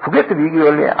 فجيت بيجي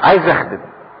يقول لي عايز اخدم.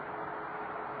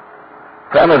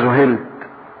 فانا ذهلت،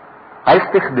 عايز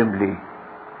تخدم ليه؟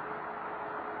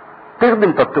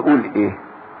 تخدم طب تقول ايه؟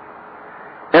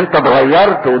 انت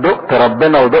اتغيرت ودقت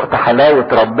ربنا ودقت حلاوة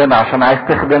ربنا عشان عايز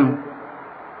تخدم؟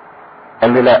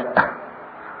 قال لي لا.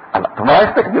 قال طب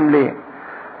عايز تخدم ليه؟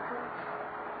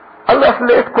 قال لي اصل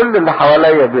لقيت كل اللي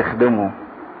حواليا بيخدموا.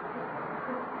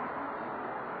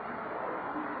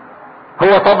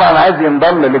 هو طبعا عايز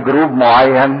ينضم لجروب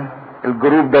معين،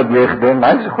 الجروب ده بيخدم،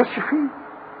 عايز يخش فيه.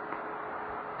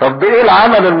 طب ده ايه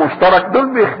العمل المشترك؟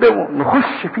 دول بيخدموا،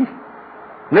 نخش فيه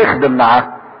نخدم معاه،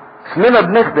 اسمنا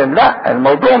بنخدم. لا،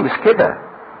 الموضوع مش كده،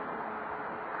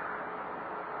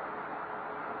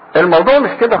 الموضوع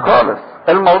مش كده خالص.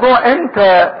 الموضوع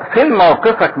انت فين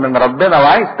موقفك من ربنا،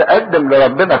 وعايز تقدم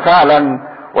لربنا فعلا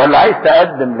ولا عايز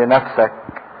تقدم لنفسك؟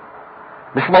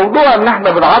 مش موضوع ان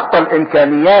احنا بنعطل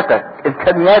امكانياتك.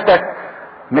 امكانياتك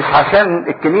مش عشان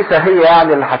الكنيسة هي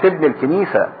يعني اللي هتبني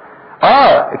الكنيسة.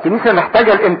 الكنيسة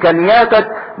محتاجة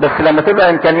لامكانياتك، بس لما تبقى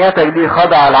امكانياتك دي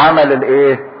خاضعة العمل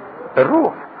الايه؟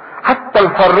 الروح. حتى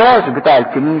الفراش بتاع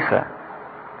الكنيسة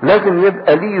لازم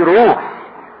يبقى ليه روح،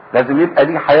 لازم يبقى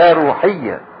ليه حياة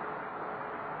روحية.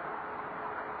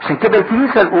 عشان كده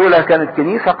الكنيسة الاولى كانت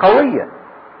كنيسة قوية.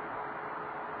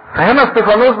 فهنا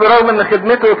استفانوس برغم ان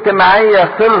خدمته اجتماعية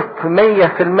صرف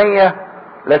 100%،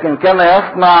 لكن كان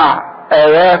يصنع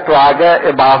ايات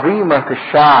وعجائب عظيمة في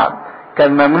الشعب.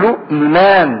 كان مملوء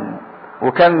ايمان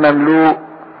وكان مملوء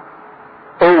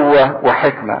قوة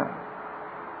وحكمة.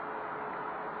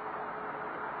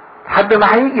 حد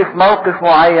ما هيجي في موقف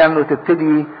معين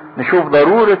وتبتدي نشوف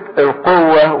ضرورة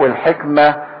القوة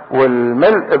والحكمة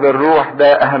والملء بالروح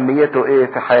ده اهميته ايه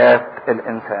في حياة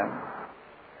الانسان.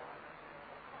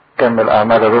 كمل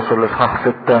اعمال الرسل اصحاح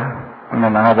 6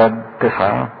 من عدد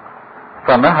 9.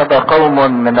 فنهض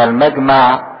قوم من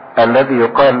المجمع الذي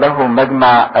يقال له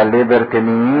مجمع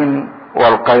الليبرتينيين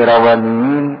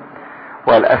والقيروانيين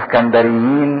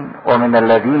والاسكندريين ومن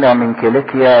الذين من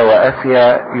كيليكيا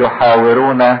واسيا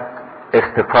يحاورون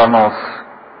استفانوس.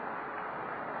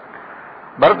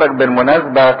 برضك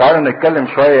بالمناسبة تعالوا نتكلم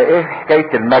شوية ايه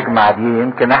حكاية المجمع دي.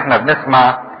 يمكن احنا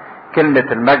بنسمع كلمة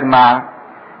المجمع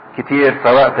كتير،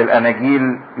 سواء في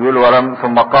الاناجيل يقول ورم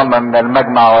ثم قام من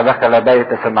المجمع ودخل بيت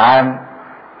سمعان.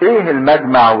 ايه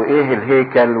المجمع وايه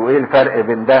الهيكل وايه الفرق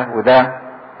بين ده وده؟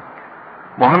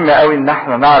 مهم قوي ان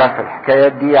احنا نعرف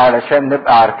الحكايات دي علشان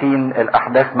نبقى عارفين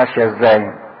الاحداث ماشية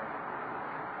ازاي.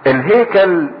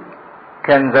 الهيكل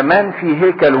كان زمان في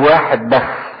هيكل واحد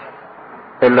بس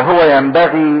اللي هو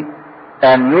ينبغي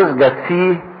ان يسجد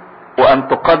فيه وان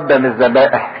تقدم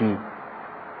الذبائح فيه.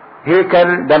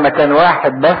 هيكل ده مكان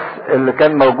واحد بس اللي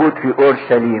كان موجود في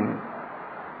اورشليم،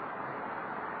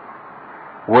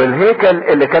 والهيكل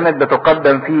اللي كانت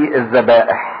بتقدم فيه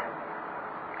الذبائح.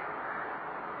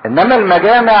 انما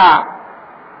المجامع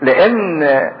لان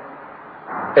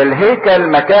الهيكل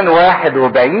مكان واحد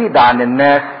وبعيد عن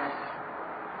الناس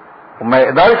وما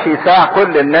يقدرش يساع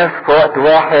كل الناس في وقت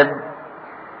واحد،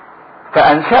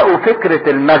 فانشأوا فكرة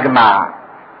المجمع.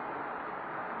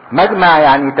 مجمع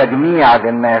يعني تجميع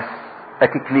للناس،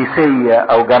 اكليسية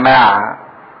او جماعة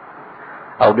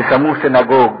او بيسموه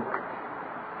سيناجوج.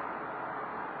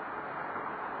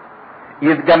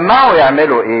 يتجمعوا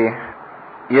يعملوا ايه؟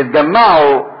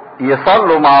 يتجمعوا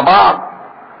يصلوا مع بعض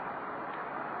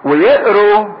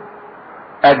ويقروا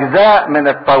اجزاء من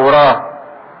التوراة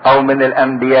او من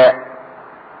الانبياء.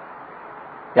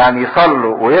 يعني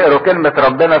يصلوا ويقروا كلمة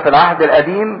ربنا في العهد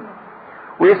القديم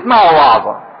ويسمعوا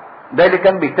وعظة. ده اللي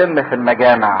كان بيتم في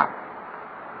المجامع.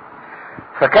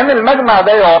 فكان المجمع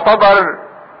ده يعتبر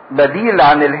بديل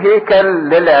عن الهيكل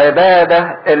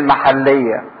للعبادة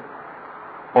المحلية،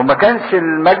 وما كانش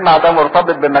المجمع ده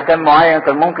مرتبط بمكان معين،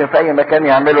 كان ممكن في اي مكان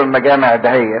يعملوا المجامع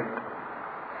دهيت،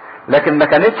 لكن ما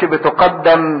كانتش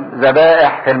بتقدم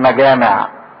ذبائح في المجامع.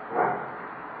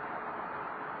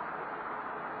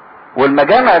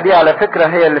 والمجامع دي على فكرة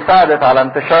هي اللي ساعدت على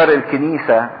انتشار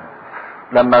الكنيسة.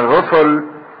 لما الرسل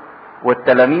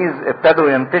والتلاميذ ابتدوا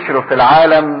ينتشروا في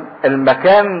العالم،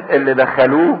 المكان اللي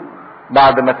دخلوه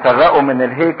بعد ما اتفرقوا من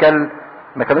الهيكل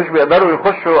ما كانوش بيقدروا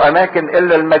يخشوا اماكن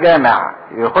الا المجامع.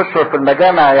 يخشوا في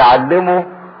المجامع يعلموا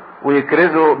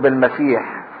ويكرزوا بالمسيح.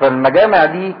 فالمجامع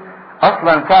دي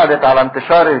اصلا ساعدت على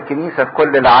انتشار الكنيسة في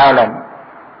كل العالم.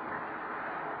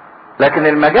 لكن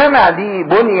المجامع دي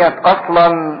بنيت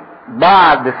اصلا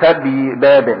بعد سبي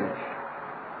بابل.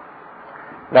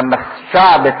 لما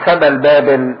الشعب اتسبى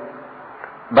لبابل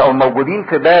بقوا موجودين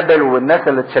في بابل، والناس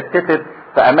اللي اتشتتت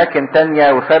في اماكن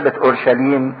تانية وسابت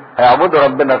اورشليم هيعبدوا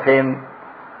ربنا فين؟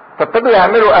 فابتدوا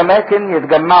يعملوا اماكن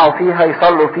يتجمعوا فيها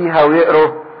يصلوا فيها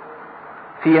ويقروا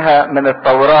فيها من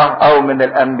التوراة او من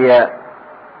الانبياء.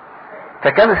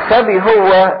 فكان السبي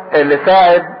هو اللي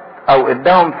ساعد او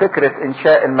اداهم فكرة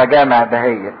انشاء المجامع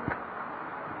دهيت.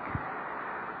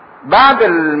 بعد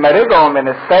ما رجعوا من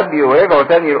السبي ورجعوا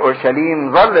تاني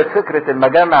لأورشليم، ظلت فكرة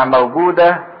المجامع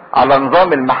موجودة على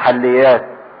نظام المحليات.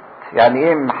 يعني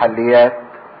ايه المحليات؟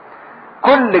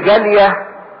 كل جالية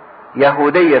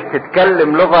يهودية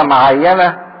بتتكلم لغة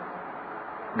معينة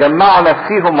جمعوا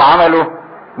نفسيهم وعملوا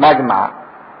مجمع.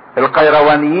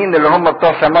 القيروانيين اللي هم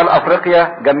بتوع شمال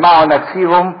افريقيا جمعوا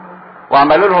نفسيهم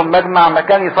وعملوا لهم مجمع،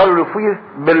 مكان يصلوا فيه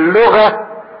باللغة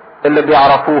اللي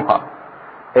بيعرفوها.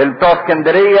 بتوع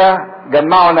اسكندرية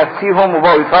جمعوا نفسيهم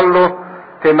وبقوا يصلوا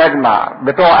في مجمع.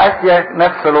 بتوع اسيا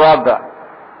نفس الوضع.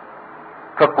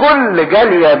 فكل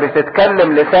جالية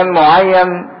بتتكلم لسان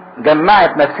معين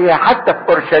جمعت نفسها. حتى في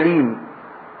اورشليم،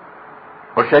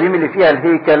 اورشليم اللي فيها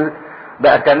الهيكل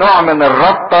بقى كنوع من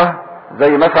الرابطة،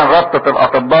 زي مثلا رابطة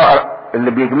الاطباء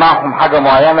اللي بيجمعهم حاجة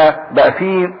معينة، بقى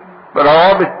فيه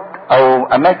روابط او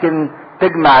اماكن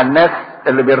تجمع الناس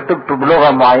اللي بيرتبطوا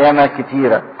بلغة معينة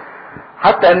كتيرة.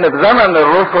 حتى ان في زمن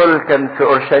الرسل كان في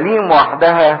اورشليم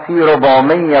وحدها في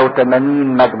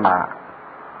 480 مجمع.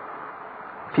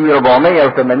 في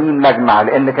 480 مجمع،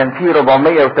 لان كان في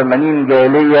 480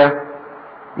 جالية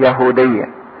يهودية.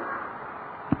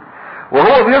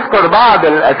 وهو بيذكر بعض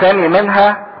الاسامي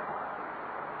منها.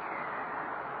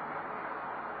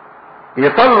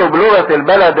 يصلوا بلغة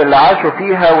البلد اللي عاشوا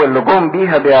فيها واللي جم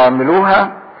بيها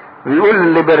بيعملوها. بيقول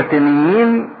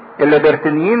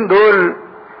الليبرتينيين دول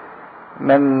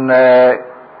من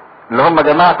اللي هم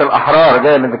جماعة الاحرار،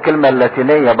 جاية من الكلمة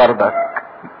اللاتينية برضك.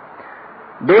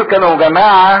 دول كانوا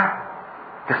جماعة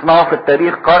تسمعوا في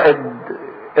التاريخ قائد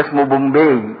اسمه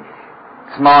بومبي.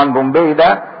 تسمعوا عن بومبي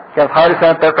ده؟ كانت حوالي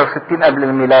سنة 63 قبل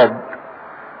الميلاد.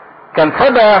 كان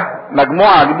فدى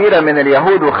مجموعة كبيرة من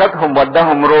اليهود وخدهم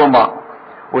وداهم روما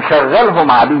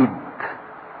وشغلهم عبيد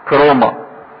في روما.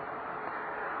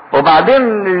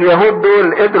 وبعدين اليهود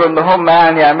دول قدروا ان هم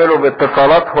يعني يعملوا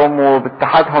باتصالاتهم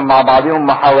وباتحادهم مع بعضهم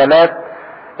محاولات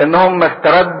ان هم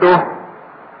استردوا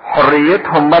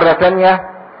حريتهم مرة تانية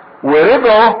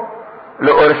ورجعوا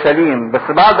لأورشليم، بس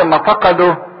بعد ما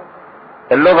فقدوا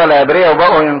اللغة العبرية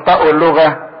وبقوا ينطقوا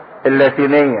اللغة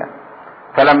اللاتينية.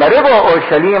 فلما رجعوا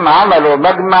أورشليم عملوا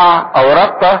مجمع او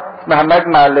رابطة اسمها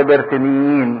مجمع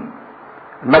الليبرتينيين،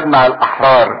 مجمع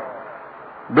الاحرار.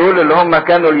 دول اللي هم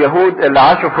كانوا اليهود اللي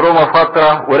عاشوا في روما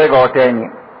فترة ورجعوا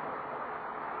تاني.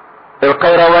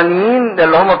 القيروانيين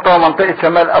اللي هم بتوع منطقة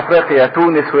شمال افريقيا،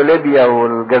 تونس وليبيا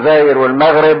والجزائر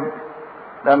والمغرب،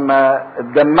 لما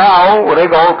اتجمعوا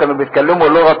ورجعوا كانوا بيتكلموا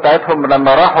اللغة بتاعتهم.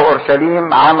 لما راحوا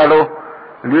اورشليم عملوا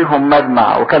ليهم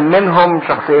مجمع، وكان منهم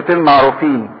شخصيتين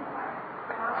معروفين،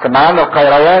 سمعان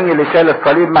القيرواني اللي شال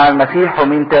الصليب مع المسيح،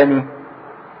 ومين تاني؟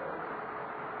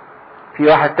 في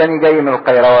واحد تاني جاي من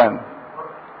القيروان،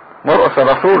 مرقس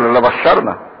الرسول اللي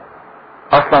بشرنا،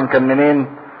 اصلا كان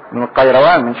منين؟ من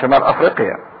القيروان، من شمال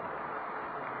افريقيا.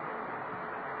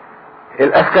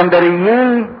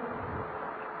 الاسكندريين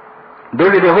دول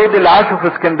اليهود اللي عاشوا في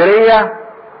اسكندرية،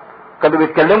 كانوا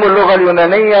بيتكلموا اللغة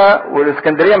اليونانية،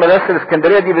 والاسكندرية مدرسة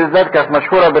الاسكندرية دي بالذات كانت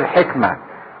مشهورة بالحكمة.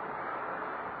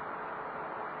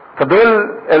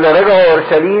 فدول اللي رجعوا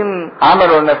اورشليم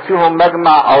عملوا لنفسهم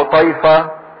مجمع او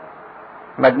طائفة،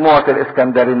 مجموعة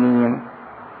الاسكندرانيين.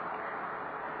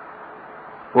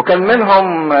 وكان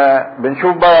منهم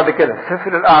بنشوف بعد كده في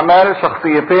سفر الاعمال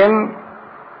شخصيتين.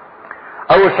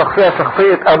 اول شخصية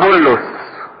شخصية ابولس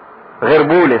غير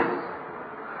بولس.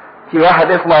 في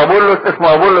واحد اسمه ابولس،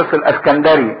 اسمه ابولس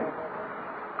الاسكندري.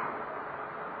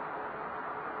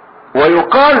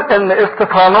 ويقال ان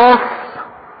استفانوس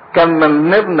كان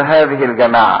من ضمن هذه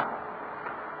الجماعة،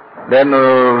 لانه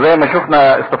زي ما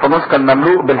شفنا استفانوس كان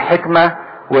مملوء بالحكمة،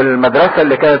 والمدرسة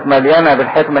اللي كانت مليانة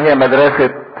بالحكمة هي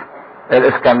مدرسة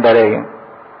الاسكندرية.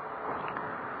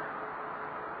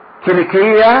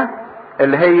 كيليكية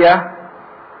اللي هي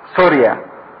سوريا،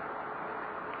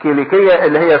 كيليكية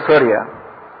اللي هي سوريا.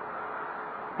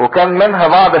 وكان منها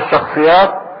بعض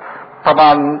الشخصيات،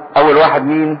 طبعا اول واحد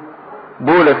مين؟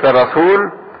 بولس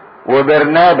الرسول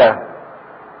وبرنابا.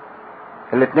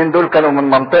 الاثنين دول كانوا من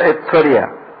منطقة سوريا،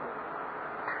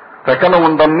 فكانوا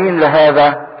منضمين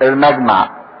لهذا المجمع.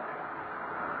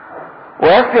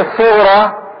 وآسيا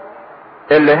الصغرى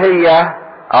اللي هي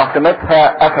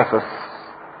عاصمتها افسس.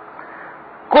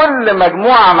 كل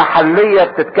مجموعة محلية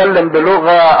بتتكلم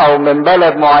بلغة او من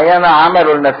بلد معينة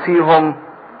عملوا لنفسيهم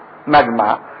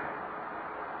مجمع،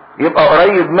 يبقى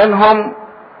قريب منهم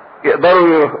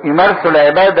يقدروا يمارسوا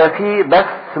العبادة فيه،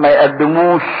 بس ما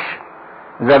يقدموش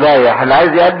ذبايح. اللي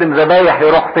عايز يقدم ذبايح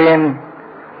يروح فين؟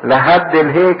 لحد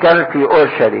الهيكل في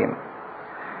اورشليم.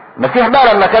 المسيح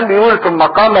بقى لما كان بيقول ثم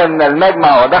قام من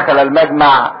المجمع ودخل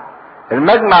المجمع،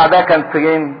 المجمع ده كان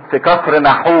فين؟ في كفر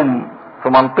نحوم، في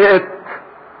منطقة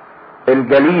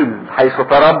الجليل حيث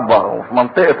تربى، وفي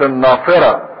منطقة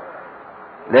الناصرة،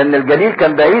 لان الجليل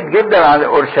كان بعيد جدا عن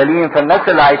اورشليم. فالناس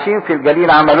اللي عايشين في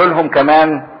الجليل عملوا لهم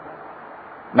كمان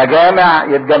مجامع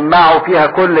يتجمعوا فيها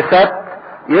كل سبت،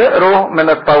 يقروا من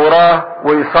التوراة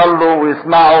ويصلوا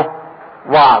ويسمعوا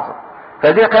وعظ.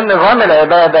 فدي كان نظام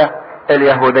العبادة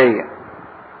اليهودية.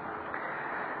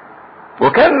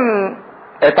 وكان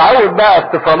اتعود بقى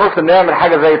استفانوس انه يعمل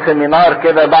حاجة زي سيمينار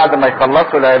كده بعد ما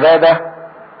يخلصوا العبادة،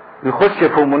 يخش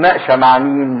في مناقشة مع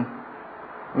مين؟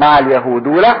 مع اليهود.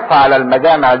 ولف على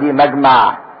المجامع دي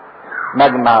مجمع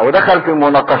ودخل في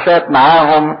مناقشات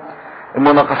معاهم.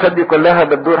 المناقشات دي كلها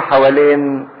بتدور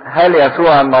حوالين هل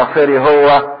يسوع الناصري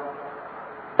هو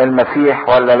المسيح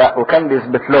ولا لا، وكان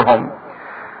بيثبت لهم.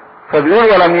 فبيقول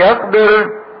ولم يقدر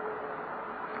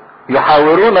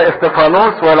يحاورون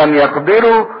استفانوس ولم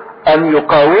يقدروا ان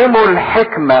يقاوموا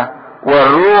الحكمة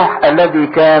والروح الذي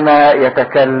كان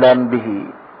يتكلم به.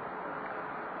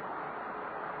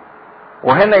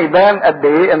 وهنا يبان قد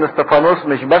ايه ان استفانوس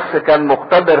مش بس كان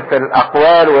مقتدر في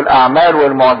الاقوال والاعمال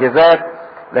والمعجزات،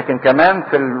 لكن كمان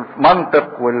في المنطق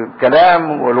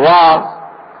والكلام والوعظ،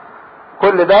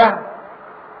 كل ده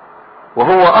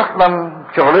وهو اصلا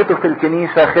شغلته في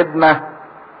الكنيسة خدمة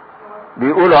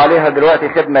بيقولوا عليها دلوقتي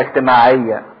خدمة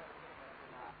اجتماعية.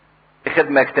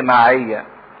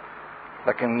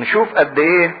 لكن نشوف قد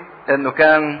ايه انه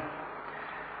كان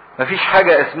مفيش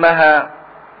حاجة اسمها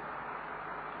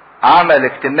عمل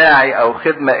اجتماعي او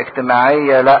خدمة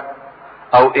اجتماعية، لا،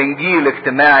 او انجيل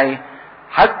اجتماعي.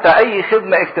 حتى اي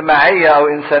خدمة اجتماعية او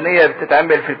انسانية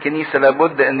بتتعمل في الكنيسة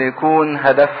لابد ان يكون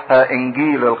هدفها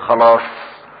انجيل الخلاص،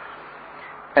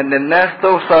 ان الناس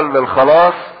توصل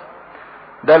للخلاص.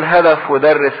 ده الهدف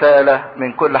وده الرسالة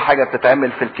من كل حاجة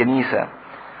بتتعمل في الكنيسة.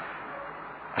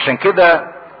 عشان كده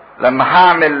لما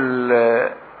هعمل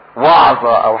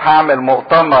وعظة او هعمل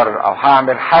مؤتمر او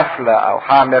هعمل حفلة او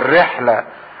هعمل رحلة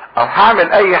او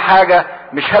هعمل اي حاجة،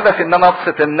 مش هدف ان انا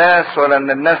ابسط الناس ولا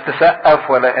ان الناس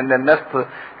تسقف ولا ان الناس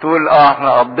تقول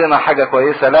احنا قضينا حاجة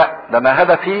كويسة. لا، ده انا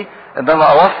هدفي ان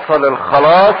انا اوصل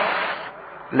الخلاص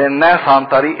للناس عن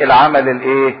طريق العمل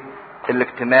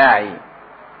الاجتماعي.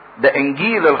 ده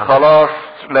انجيل الخلاص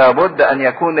لابد ان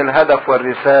يكون الهدف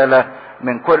والرسالة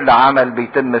من كل عمل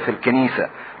بيتم في الكنيسة،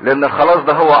 لان الخلاص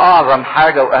ده هو اعظم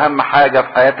حاجة واهم حاجة في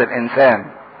حياة الانسان.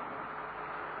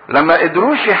 لما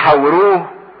قدروش يحوروه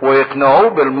ويقنعوه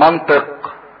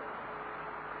بالمنطق،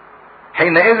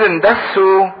 حينئذ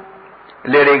دسوا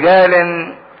لرجال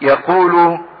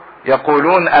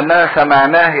يقولون أننا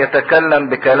سمعناه يتكلم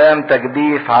بكلام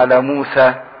تجديف على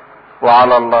موسى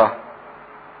وعلى الله.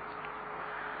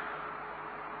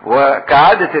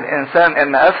 وكعادة الإنسان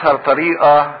إن أسهل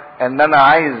طريقة إن أنا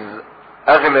عايز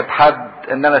أغلب حد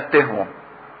إن أنا اتهمه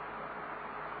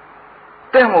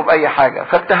بأي حاجة،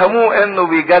 فاتهموه إنه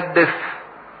بيجدف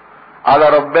على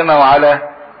ربنا وعلى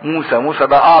موسى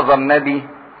ده أعظم نبي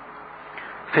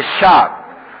في الشعب.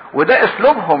 وده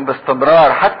أسلوبهم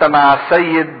باستمرار حتى مع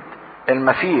السيد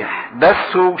المسيح،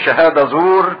 دسوا شهادة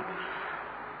زور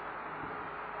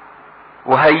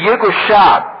وهيجوا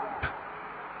الشعب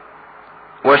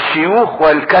والشيوخ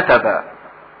والكتبة،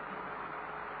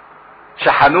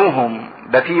 شحنوهم،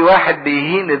 ده في واحد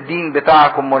بيهين الدين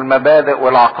بتاعكم والمبادئ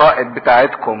والعقائد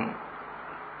بتاعتكم.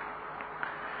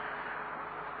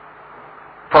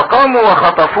 فقاموا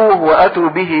وخطفوه واتوا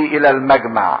به الى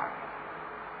المجمع.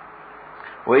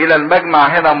 والى المجمع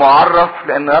هنا معرف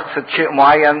لانه يقصد شيء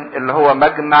معين، اللي هو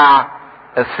مجمع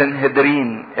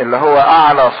السنهدرين، اللي هو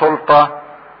اعلى سلطة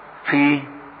في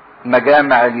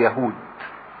مجامع اليهود،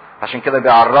 عشان كده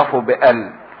بيعرفوا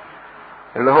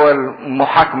اللي هو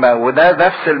المحاكمة. وده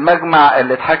نفس المجمع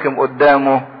اللي اتحاكم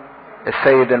قدامه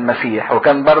السيد المسيح،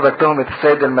 وكان برضك تهمة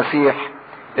السيد المسيح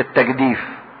التجديف.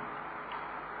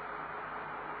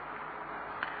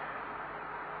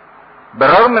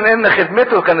 بالرغم من ان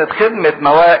خدمته كانت خدمة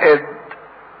موائد،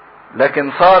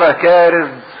 لكن صار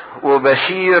كارز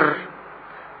وبشير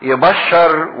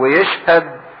يبشر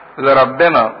ويشهد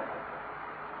لربنا،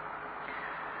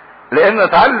 لانه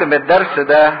اتعلم الدرس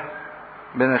ده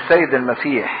من السيد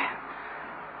المسيح.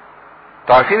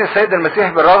 تعرفين السيد المسيح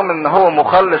بالرغم ان هو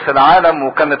مخلص العالم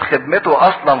وكانت خدمته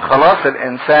اصلا خلاص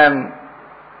الانسان،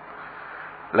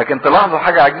 لكن تلاحظوا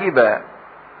حاجة عجيبة،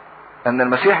 ان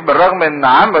المسيح بالرغم ان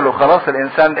عمله خلاص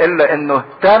الانسان الا انه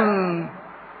اهتم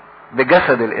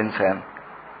بجسد الانسان.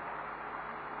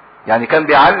 يعني كان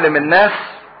بيعلم الناس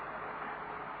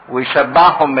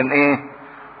ويشبعهم من ايه؟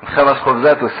 من 5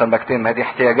 خبزات والسمكتين، هذه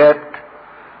احتياجات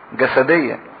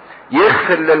جسدية.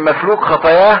 يغفر للمفلوج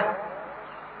خطاياه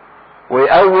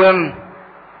ويقوم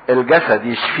الجسد،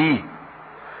 يشفيه.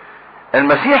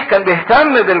 المسيح كان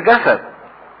بيهتم بالجسد،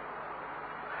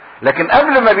 لكن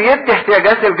قبل ما بيدي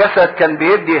احتياجات الجسد كان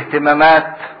بيدي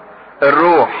اهتمامات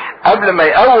الروح. قبل ما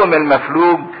يقوم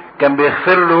المفلوج كان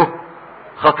بيغفر له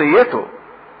خطيته.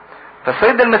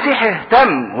 فالسيد المسيح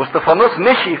اهتم، واستفانوس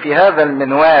مشي في هذا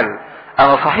المنوال.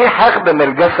 انا صحيح هخدم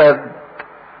الجسد،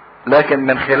 لكن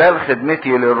من خلال خدمتي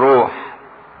للروح.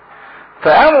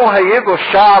 فقاموا هيجوا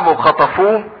الشعب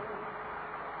وخطفوه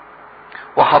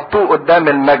وحطوه قدام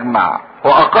المجمع،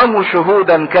 واقاموا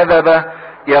شهودا كذبة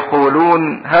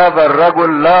يقولون هذا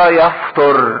الرجل لا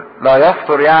يفطر. لا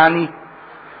يفطر يعني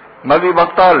ما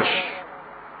بيبطلش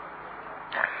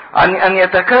عن ان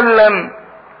يتكلم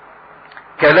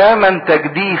كلاما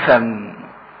تجديفا،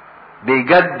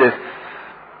 بيجدف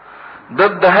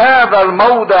ضد هذا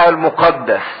الموضع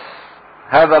المقدس.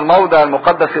 هذا الموضع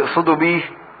المقدس يقصدوا به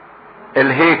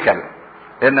الهيكل،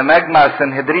 لان مجمع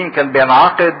السنهدرين كان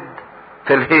بينعقد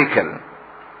في الهيكل.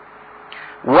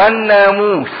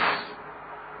 والناموس،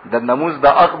 ده الناموس ده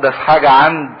اقدس حاجة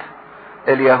عند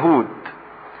اليهود.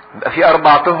 يبقى في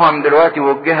 4 تهم دلوقتي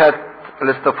وجهت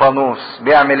لاستفانوس.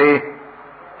 بيعمل ايه؟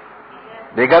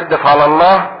 بيجدف على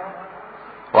الله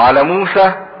وعلى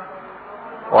موسى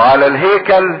وعلى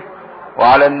الهيكل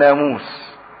وعلى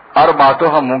الناموس. 4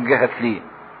 تهم وجهت ليه.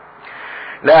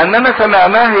 لاننا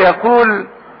سمعناه يقول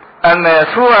ان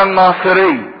يسوع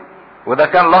الناصري، وده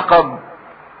كان لقب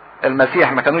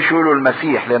المسيح. ما كانوش يقولوا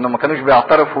المسيح لانه ما كانوش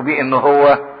بيعترفوا بيه انه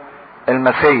هو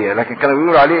المسيح، لكن كانوا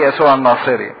بيقولوا عليه يسوع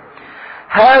الناصري.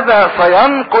 هذا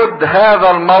سينقض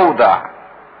هذا الموضع.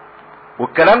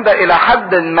 والكلام ده الى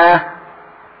حد ما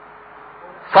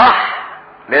صح،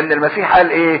 لان المسيح قال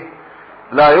ايه؟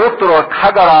 لا يترك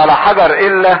حجر على حجر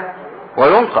الا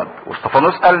وينقض.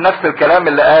 واستفانوس قال نفس الكلام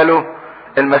اللي قاله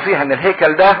المسيح، ان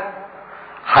الهيكل ده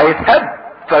هيتهد.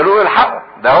 فقالوا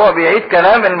الحق، ده هو بيعيد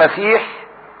كلام المسيح.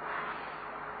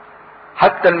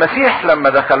 حتى المسيح لما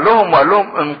دخل لهم وقال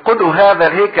لهم انقضوا هذا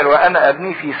الهيكل وانا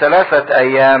ابنيه في 3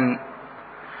 ايام،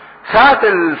 ساعة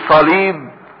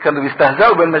الصليب كانوا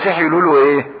بيستهزئوا بالمسيح، يقولوا له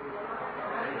ايه؟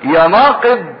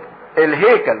 يناقض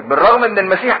الهيكل. بالرغم ان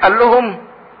المسيح قال لهم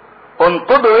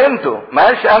انقضوا انتوا، ما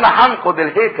قالش انا هنقض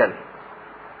الهيكل.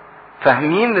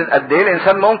 فاهمين قد ايه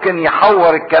الانسان ممكن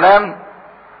يحور الكلام؟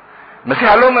 المسيح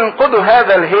قال لهم انقضوا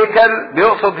هذا الهيكل،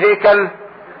 بيقصد هيكل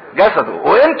جسده،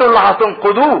 وانتوا اللي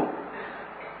هتنقضوه،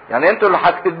 يعني انتوا اللي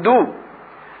هتهدوه.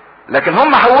 لكن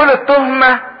هم حولوا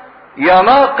التهمة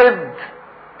يناقض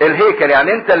الهيكل،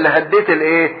 يعني انت اللي هديت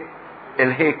الايه؟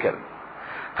 الهيكل.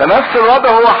 فنفس الوضع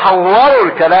هو حوروا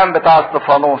الكلام بتاع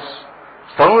استفانوس.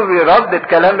 استفانوس بيردد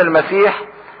كلام المسيح،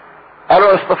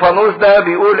 قالوا استفانوس ده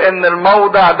بيقول ان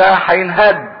الموضع ده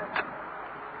هينهد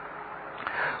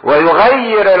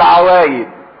ويغير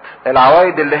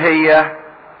العوايد اللي هي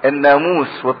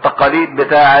الناموس والتقاليد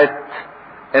بتاعت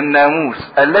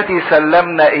الناموس التي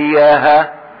سلمنا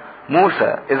اياها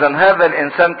موسى. اذا هذا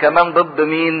الانسان كمان ضد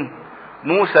مين؟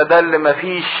 موسى ده اللي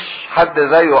مفيش حد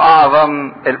زيه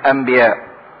اعظم الانبياء.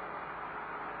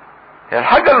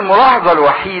 الحاجة الملاحظة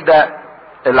الوحيدة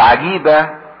العجيبة،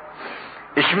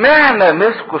 اشمعنى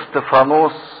مسكوا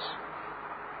استفانوس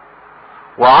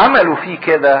وعملوا فيه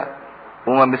كده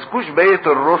وما مسكوش بقية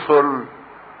الرسل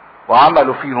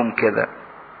وعملوا فيهم كده؟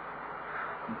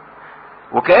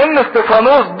 وكأن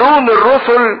استفانوس دون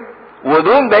الرسل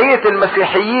ودون بقية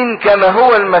المسيحيين كان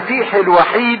هو المسيح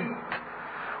الوحيد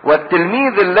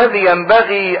والتلميذ الذي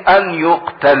ينبغي ان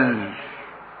يقتل.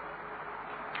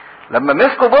 لما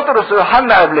مسكوا بطرس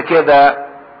ويوحنا قبل كده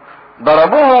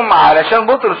ضربوهم علشان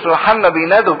بطرس ويوحنا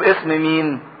بينادوا باسم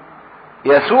مين؟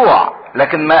 يسوع،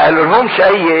 لكن ما قالوا لهمش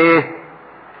اي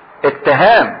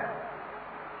اتهام.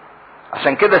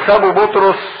 عشان كده سابوا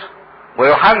بطرس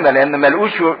ويوحنا، لان ما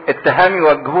لقوش اتهام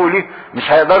يوجهوا لي.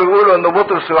 مش هيقدروا يقولوا ان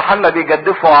بطرس ويوحنا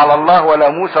بيجدفوا على الله ولا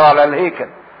موسى ولا الهيكل.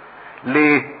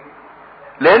 ليه؟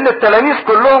 لان التلاميذ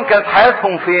كلهم كانت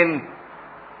حياتهم فين؟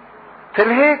 في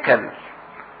الهيكل،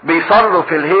 بيصلوا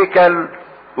في الهيكل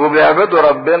وبيعبدوا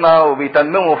ربنا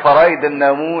وبيتمموا فرائض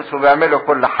الناموس وبيعملوا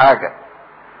كل حاجة.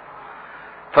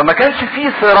 فما كانش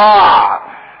فيه صراع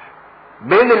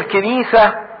بين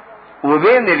الكنيسة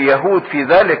وبين اليهود في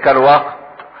ذلك الوقت،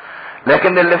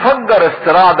 لكن اللي فجر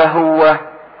الصراع ده هو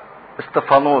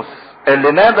استفانوس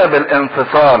اللي نادى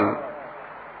بالانفصال.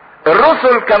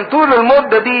 الرسل كان طول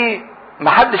المدة دي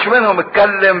محدش منهم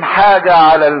اتكلم حاجة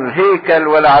على الهيكل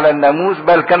ولا على الناموس،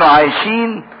 بل كانوا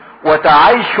عايشين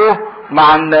وتعايشوا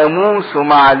مع الناموس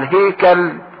ومع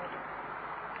الهيكل.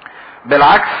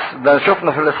 بالعكس، ده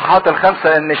شفنا في الاصحاحات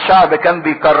الخمسة ان الشعب كان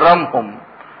بيكرمهم،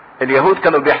 اليهود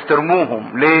كانوا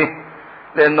بيحترموهم. ليه؟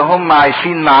 لان هم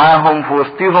عايشين معاهم في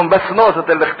وسطهم. بس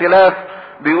نقطة الاختلاف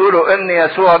بيقولوا ان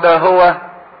يسوع ده هو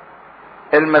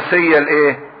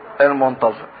المسيا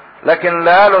المنتظر، لكن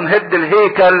لا قالوا نهد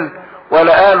الهيكل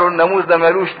ولا قالوا الناموس ده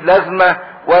ملوش لازمة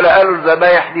ولا قالوا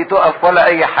الذبايح دي تقف ولا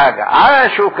اي حاجة.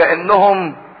 عاشوا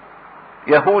كأنهم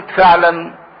يهود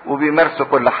فعلا وبيمارسوا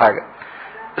كل حاجة.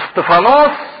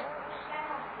 استفانوس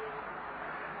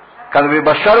كانوا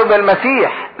بيبشروا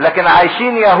بالمسيح لكن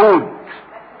عايشين يهود،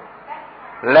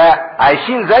 لا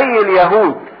عايشين زي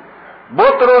اليهود.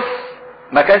 بطرس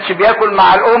ما كانش بياكل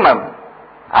مع الامم،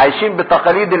 عايشين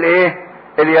بتقاليد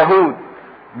اليهود،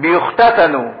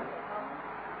 بيختتنوا.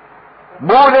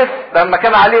 بولس لما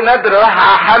كان عليه ندر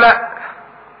راح حلق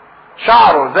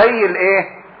شعره زي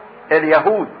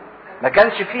اليهود، ما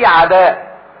كانش فيه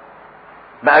عداء،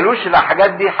 ما قالوش الحاجات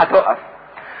دي هتقف.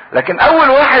 لكن اول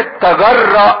واحد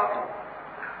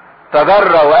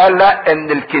تجرأ وقال لا،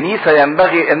 ان الكنيسة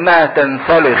ينبغي انها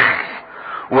تنسلخ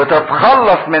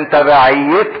وتتخلص من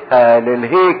تبعيتها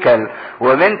للهيكل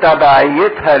ومن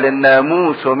تبعيتها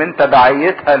للناموس ومن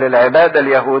تبعيتها للعبادة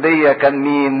اليهودية، كان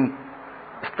مين؟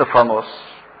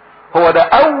 استفانوس. هو ده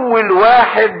اول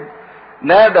واحد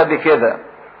نادى بكده،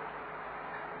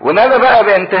 ونادى بقى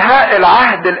بانتهاء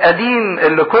العهد القديم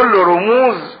اللي كله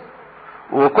رموز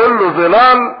وكله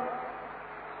ظلال،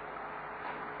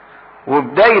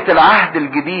 وبداية العهد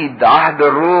الجديد، عهد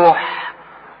الروح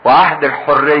وعهد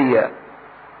الحرية.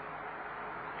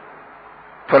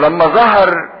 فلما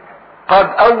ظهر قاد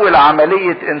اول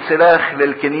عملية انسلاخ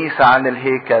للكنيسة عن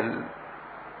الهيكل.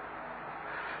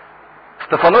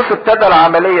 استفانوس ابتدى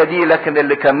العملية دي، لكن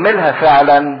اللي كملها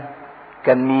فعلا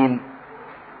كان مين؟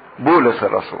 بولس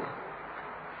الرسول.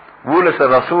 بولس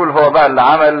الرسول هو بقى اللي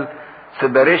عمل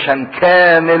سيبريشن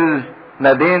كامل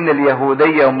ما بين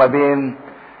اليهودية وما بين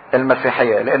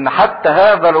المسيحية، لان حتى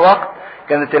هذا الوقت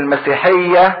كانت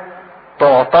المسيحية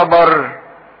تعتبر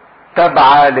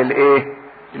تابعة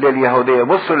لليهودية.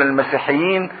 بصوا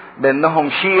للمسيحيين بانهم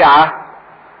شيعة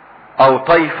او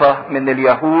طائفة من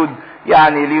اليهود،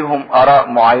 يعني ليهم اراء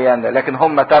معينة لكن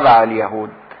هم تبع اليهود.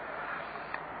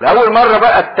 لأول مرة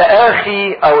بقى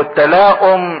التآخي او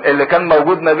التلاؤم اللي كان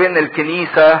موجود ما بين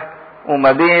الكنيسة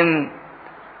وما بين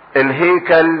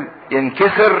الهيكل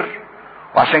ينكسر.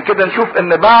 وعشان كده نشوف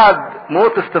ان بعد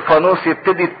موت استفانوس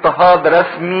يبتدي اضطهاد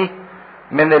رسمي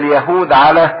من اليهود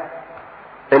على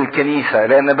الكنيسة،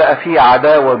 لان بقى في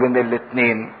عداوة بين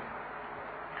الاتنين.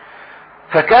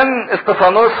 فكان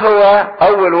استفانوس هو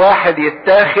اول واحد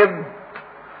يتاخد،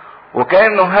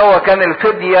 وكأنه هو كان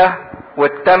الفدية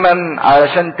والتمن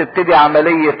علشان تبتدي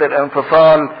عملية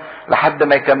الانفصال لحد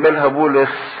ما يكملها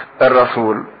بولس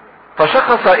الرسول.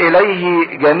 فشخص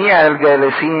اليه جميع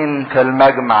الجالسين في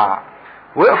المجمع،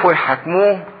 وقفوا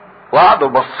يحاكموه وقعدوا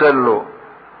بصله.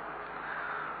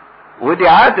 ودي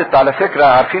عادة على فكرة،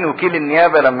 عارفين وكيل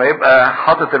النيابة لما يبقى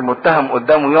حاطط المتهم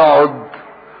قدامه يقعد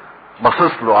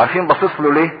باصص له. عارفين باصص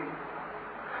له ليه؟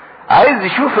 عايز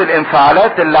يشوف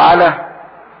الانفعالات اللي على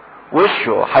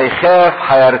وشه، هيخاف،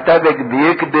 هيرتبك،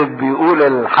 بيكذب، بيقول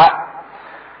الحق.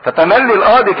 فتملي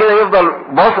القاضي كده يفضل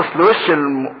باصص لوش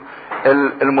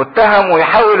المتهم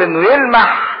ويحاول انه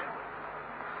يلمح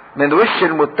من وش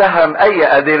المتهم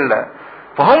اي ادلة.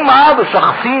 فهم قعدوا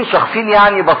شخصين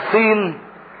يعني باصين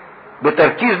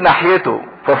بتركيز ناحيته،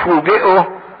 ففوجئوا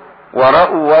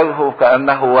ورأوا وجهه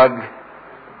كأنه وجه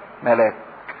ملاك.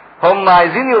 هم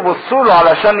عايزين يبصوا له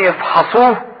علشان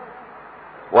يفحصوه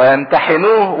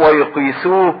ويمتحنوه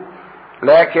ويقيسوه،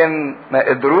 لكن ما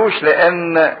قدروش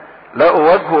لان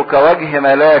لقوا وجهه كوجه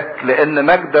ملاك، لان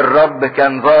مجد الرب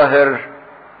كان ظاهر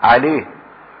عليه.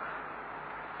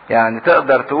 يعني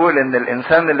تقدر تقول ان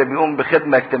الانسان اللي بيقوم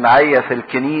بخدمة اجتماعية في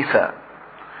الكنيسة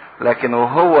لكن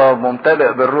وهو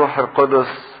ممتلئ بالروح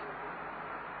القدس،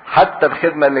 حتى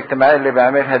الخدمة الاجتماعية اللي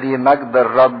بيعملها دي مجد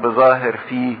الرب ظاهر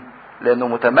فيه، لانه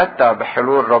متمتع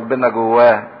بحلول ربنا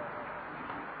جواه.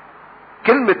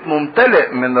 كلمة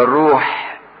ممتلئ من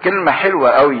الروح كلمة حلوة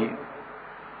قوي،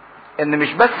 ان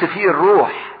مش بس فيه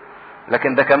الروح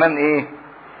لكن ده كمان ايه؟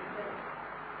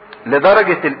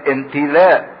 لدرجة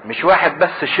الامتلاء. مش واحد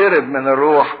بس شرب من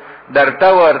الروح، ده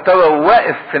ارتوى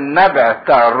وواقف في النبع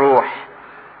بتاع الروح.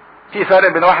 في فرق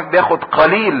بين واحد بياخد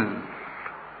قليل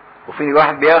وفي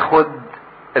واحد بياخد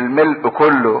الملء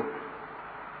كله.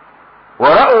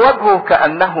 ورأوا وجهه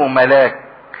كأنه ملاك.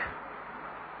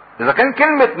 اذا كان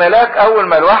كلمة ملاك اول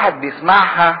ما الواحد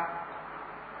بيسمعها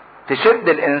تشد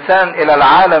الانسان الى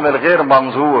العالم الغير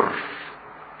منظور.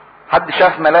 حد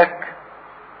شاف ملاك؟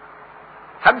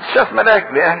 حد شاف ملاك؟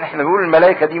 لان احنا بنقول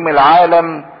الملائكة دي من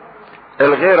العالم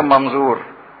الغير منظور.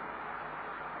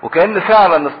 وكأن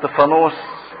فعلا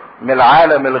استفانوس من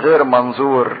العالم الغير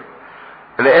منظور،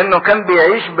 لانه كان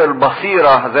بيعيش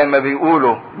بالبصيرة زي ما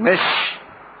بيقولوا، مش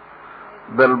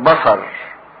بالبصر.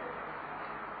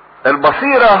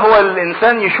 البصيرة هو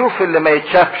الانسان يشوف اللي ما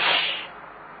يتشافش.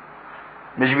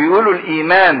 مش بيقولوا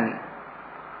الايمان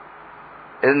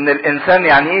ان الانسان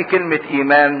يعني ايه كلمة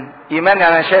ايمان؟ ايمان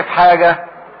يعني انا شايف حاجة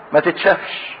ما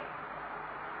تتشافش،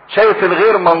 شايف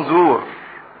الغير منظور.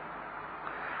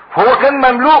 هو كان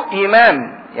مملوء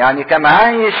ايمان، يعني كان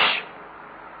عايش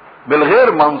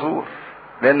بالغير منظور،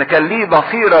 لان كان ليه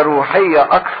بصيرة روحية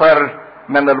اكثر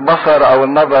من البصر او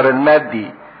النظر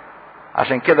المادي.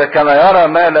 عشان كده كان يرى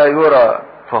ما لا يرى،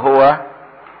 فهو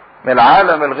من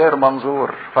العالم الغير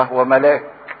منظور، فهو ملاك.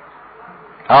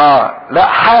 لا،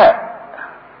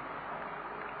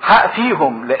 حق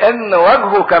فيهم، لان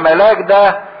وجهه كملاك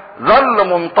ده ظل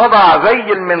منطبع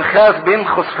زي المنخاس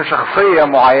بينخس في شخصية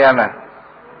معينة.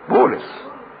 بولس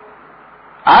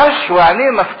عاش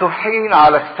وعينيه مفتوحين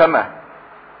على السماء،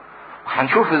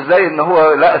 وهنشوف ازاي ان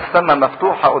هو لقى السماء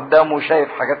مفتوحة قدامه وشايف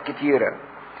حاجات كتيرة،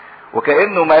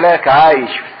 وكأنه ملاك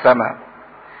عايش في السماء.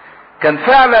 كان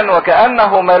فعلا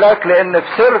وكأنه ملاك، لان في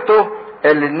سيرته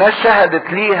اللي الناس شهدت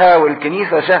ليها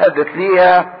والكنيسة شهدت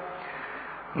ليها،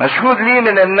 مشهود ليه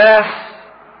من الناس،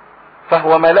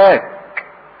 فهو ملاك.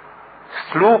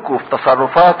 سلوكه في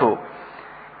تصرفاته،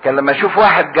 كان لما يشوف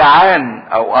واحد جعان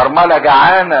او ارملة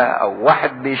جعانة او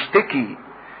واحد بيشتكي،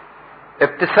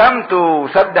 ابتسامته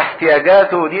وسد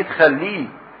احتياجاته دي تخليه،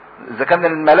 اذا كان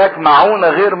الملاك معونة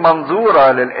غير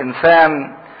منظورة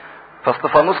للانسان،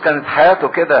 فاستفانوس كانت حياته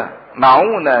كده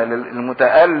معونة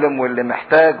للمتألم واللي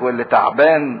محتاج واللي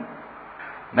تعبان.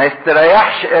 ما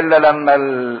يستريحش الا لما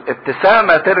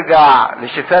الابتسامة ترجع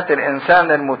لشفاة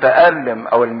الانسان المتألم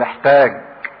او المحتاج.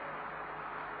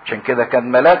 عشان كده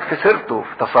كان ملاك في سيرته،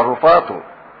 في تصرفاته.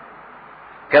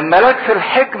 كان ملاك في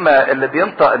الحكمة اللي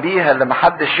بينطق بيها، اللي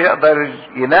محدش يقدر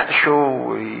يناقشه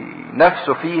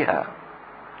وينافسه فيها.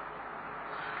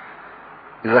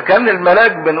 اذا كان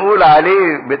الملاك بنقول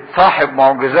عليه صاحب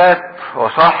معجزات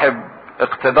وصاحب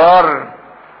اقتدار،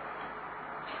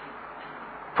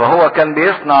 فهو كان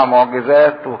بيصنع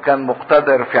معجزات وكان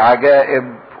مقتدر في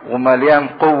عجائب ومليان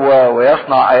قوة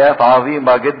ويصنع ايات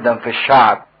عظيمة جدا في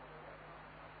الشعب.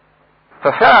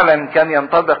 ففعلا كان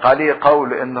ينطبق عليه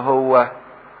قول ان هو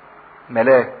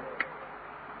ملاك.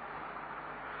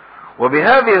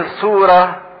 وبهذه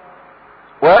الصورة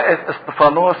واقف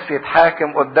استفانوس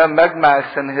يتحاكم قدام مجمع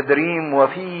السنهدريم،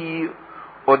 وفي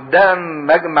قدام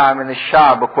مجمع من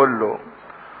الشعب كله.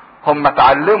 هم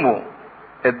اتعلموا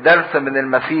الدرس من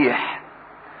المسيح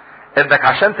انك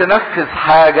عشان تنفذ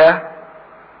حاجة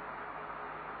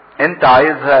انت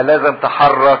عايزها لازم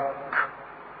تحرك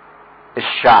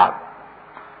الشعب.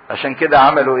 عشان كده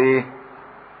عملوا ايه؟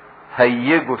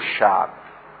 هيجوا الشعب.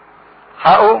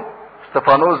 حقوا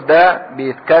استفانوس ده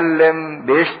بيتكلم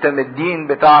بيشتم الدين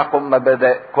بتاعكم،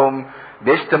 مبادئكم،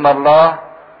 بيشتم الله،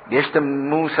 بيشتم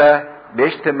موسى،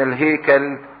 بيشتم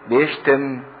الهيكل،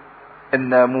 بيشتم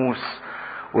الناموس.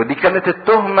 ودي كانت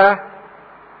التهمة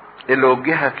اللي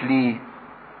وجهت ليه.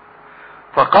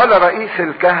 فقال رئيس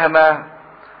الكهنة: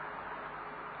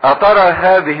 أترى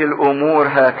هذه الأمور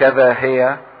هكذا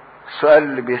هي؟ السؤال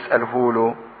اللي بيسأله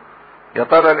له، يا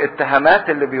ترى الاتهامات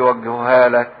اللي بيوجهوها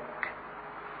لك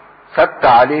ثبت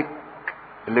عليك؟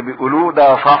 اللي بيقولوه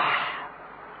ده صح؟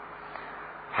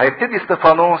 هيبتدي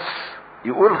استفانوس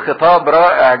يقول خطاب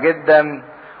رائع جدا،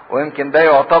 ويمكن ده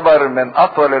يعتبر من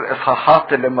أطول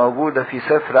الإصحاحات اللي موجودة في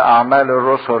سفر أعمال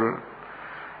الرسل.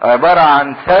 عبارة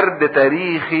عن سرد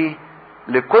تاريخي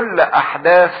لكل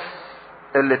أحداث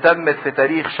اللي تمت في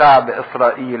تاريخ شعب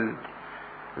إسرائيل.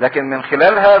 لكن من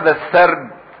خلال هذا السرد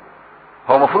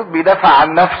هو مفروض بيدافع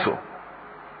عن نفسه.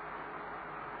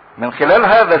 من خلال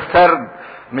هذا السرد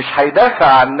مش هيدافع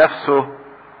عن نفسه،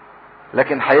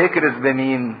 لكن هيكرز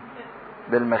بمين؟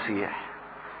 بالمسيح،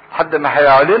 لحد ما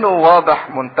هيعلنه واضح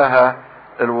منتهى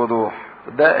الوضوح.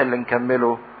 ده اللي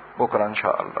نكمله بكرة ان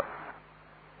شاء الله.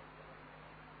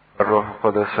 الروح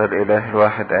القدس الاله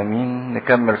الواحد امين.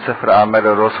 نكمل سفر اعمال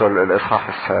الرسل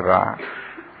الاصحاح 7.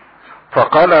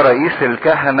 فقال رئيس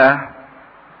الكهنة: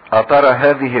 أترى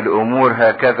هذه الأمور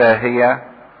هكذا هي؟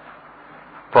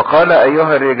 فقال: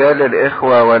 أيها الرجال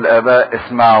الإخوة والآباء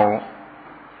اسمعوا.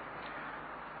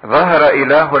 ظهر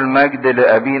إله المجد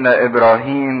لأبينا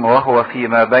إبراهيم وهو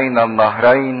فيما بين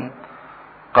النهرين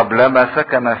قبلما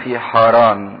سكن في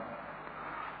حاران،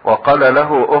 وقال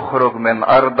له: اخرج من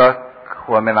أرضك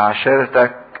ومن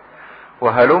عشيرتك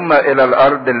وهلم إلى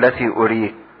الأرض التي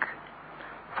أريك.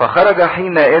 فخرج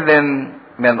حينئذ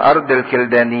من أرض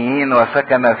الكلدانيين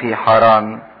وسكن في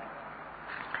حاران،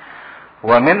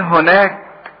 ومن هناك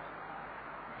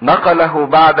نقله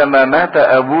بعدما مات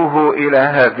أبوه إلى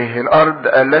هذه الأرض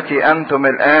التي أنتم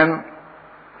الآن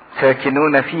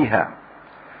ساكنون فيها،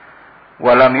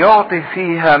 ولم يعطه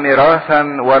فيها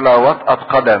ميراثا ولا وطأة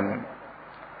قدم،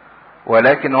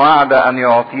 ولكن وعد أن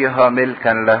يعطيها ملكا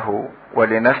له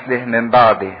ولنسله من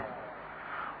بعده،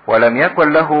 ولم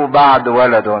يكن له بعد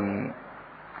ولد.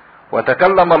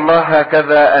 وتكلم الله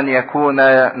هكذا أن يكون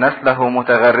نسله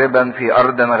متغربا في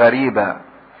أرض غريبة،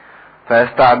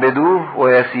 فيستعبدوه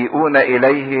ويسيئون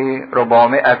إليه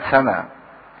 400 سنة،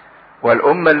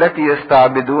 والأمة التي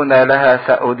يستعبدون لها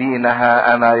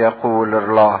سأدينها أنا يقول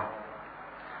الله.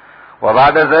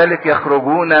 وبعد ذلك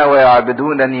يخرجون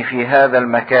ويعبدونني في هذا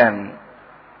المكان.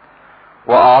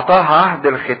 وأعطاه عهد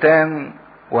الختان،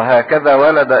 وهكذا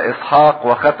ولد إسحاق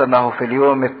وختنه في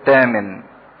اليوم 8.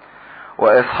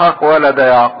 وإسحاق ولد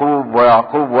يعقوب،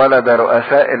 ويعقوب ولد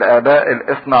رؤساء الآباء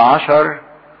 12،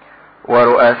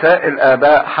 ورؤساء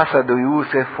الآباء حسدوا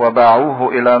يوسف وباعوه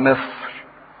إلى مصر،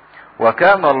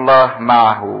 وكان الله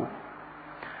معه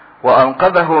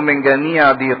وأنقذه من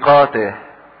جميع ضيقاته،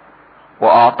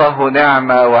 وأعطاه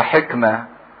نعمة وحكمة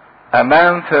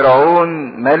أمام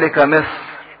فرعون ملك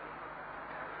مصر،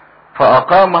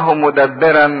 فأقامه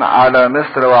مدبرا على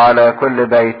مصر وعلى كل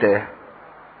بيته.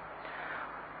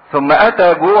 ثم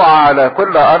أتى جوع على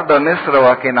كل أرض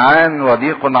مصر وكنعان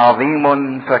وضيق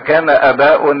عظيم، فكان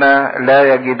آباؤنا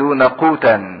لا يجدون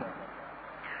قوتا.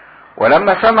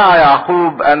 ولما سمع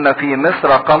يعقوب أن في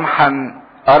مصر قمحا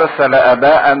أرسل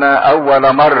آباءنا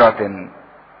أول مرة،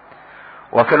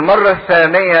 وفي المرة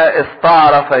الثانية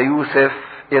استعرف يوسف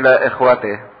إلى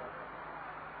إخوته.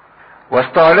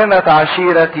 واستعلنت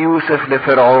عشيرة يوسف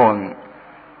لفرعون،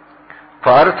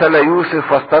 فأرسل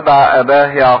يوسف واستدعى أباه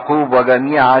يعقوب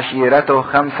وجميع عشيرته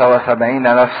 75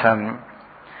 نفسا.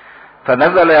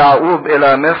 فنزل يعقوب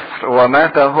إلى مصر،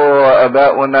 ومات هو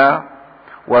وأباؤنا،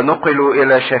 ونقلوا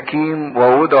إلى شكيم،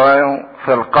 ووضعوا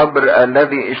في القبر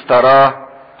الذي اشتراه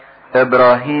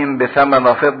إبراهيم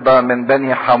ب8 فضة من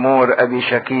بني حمور أبي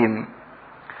شكيم.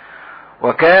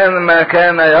 وكان ما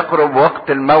كان يقرب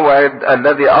وقت الموعد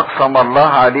الذي أقسم الله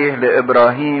عليه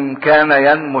لإبراهيم، كان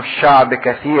ينمو الشعب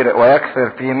كثير ويكثر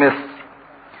في مصر،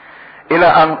 إلى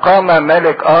أن قام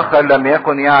ملك آخر لم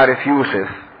يكن يعرف يوسف،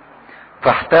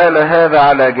 فاحتال هذا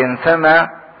على جنسنا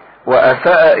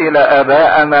وأساء إلى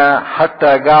آبائنا،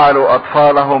 حتى جعلوا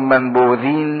أطفالهم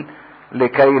منبوذين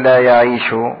لكي لا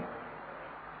يعيشوا.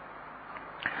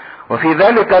 وفي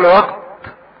ذلك الوقت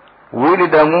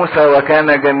ولد موسى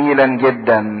وكان جميلا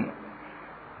جدا،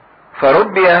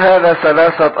 فربي هذا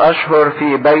 3 أشهر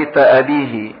في بيت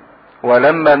أبيه،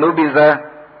 ولما نبذ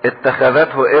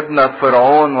اتخذته ابنة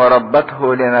فرعون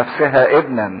وربته لنفسها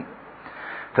ابنا.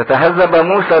 فتهذب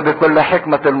موسى بكل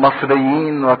حكمة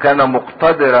المصريين وكان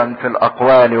مقتدرا في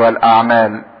الأقوال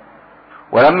والأعمال.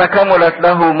 ولما كملت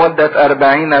له مدة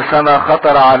 40 سنة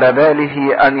خطر على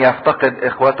باله أن يفتقد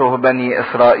إخوته بني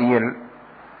إسرائيل.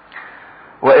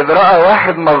 وإذ رأى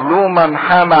واحد مظلوما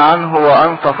حام عنه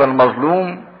وأنصف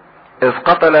المظلوم إذ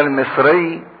قتل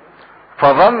المصري،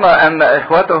 فظن أن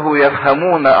إخوته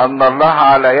يفهمون أن الله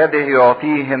على يده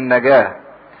يعطيه النجاة،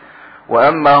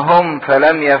 وأما هم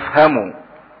فلم يفهموا.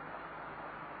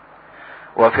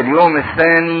 وفي اليوم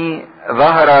الثاني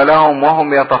ظهر لهم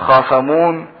وهم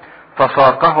يتخاصمون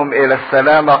فساقهم إلى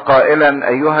السلام قائلا: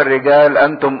 أيها الرجال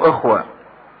أنتم إخوة،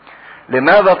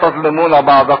 لماذا تظلمون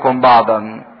بعضكم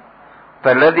بعضا؟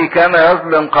 فالذي كان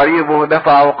يظلم قريبه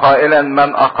دفعه قائلا: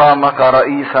 من أقامك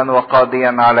رئيسا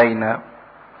وقاضيا علينا؟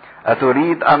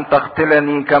 أتريد أن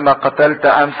تقتلني كما قتلت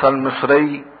أمس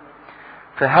المصري؟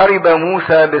 فهرب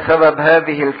موسى بسبب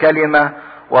هذه الكلمة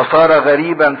وصار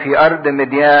غريبا في أرض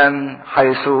مديان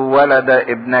حيث ولد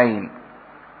ابنين.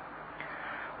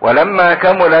 ولما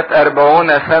كملت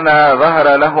 40 سنة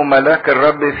ظهر له ملاك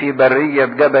الرب في برية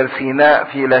جبل سيناء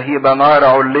في لهيب نار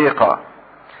عليقة.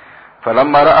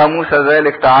 فلما رأى موسى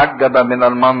ذلك تعجب من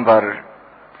المنظر،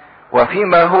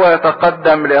 وفيما هو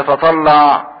يتقدم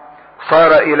ليتطلع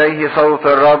صار إليه صوت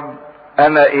الرب: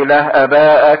 أنا إله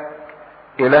آبائك،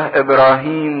 إله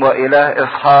إبراهيم وإله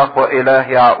إسحاق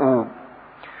وإله يعقوب.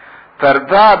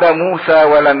 فارتعد موسى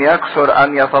ولم يكسر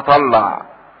أن يتطلع.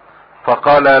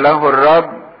 فقال له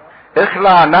الرب: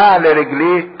 اخلع نعل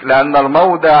رجليك، لأن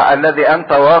الموضع الذي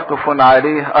أنت واقف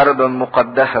عليه أرض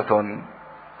مقدسة.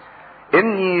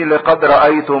 إني لقد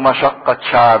رأيت مشقة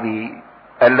شعبي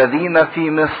الذين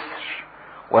في مصر،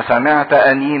 وسمعت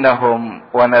أنينهم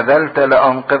ونزلت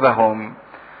لأنقذهم،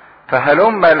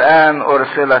 فهلم الآن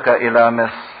أرسلك إلى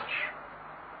مصر.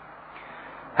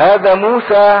 هذا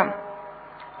موسى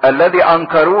الذي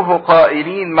أنكروه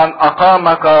قائلين: من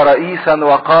أقامك رئيسا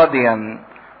وقاضيا،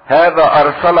 هذا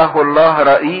أرسله الله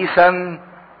رئيسا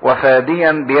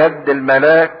وفاديا بيد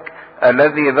الملاك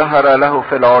الذي ظهر له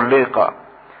في العليقة.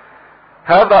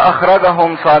 هذا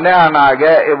أخرجهم صانعا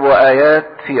عجائب وآيات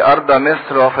في أرض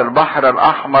مصر وفي البحر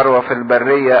الأحمر وفي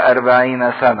البرية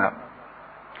 40 سنة.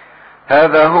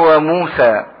 هذا هو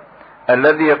موسى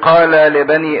الذي قال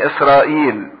لبني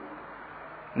إسرائيل: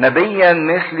 نبيا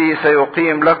مثلي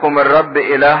سيقيم لكم الرب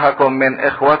إلهكم من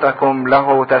إخوتكم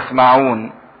له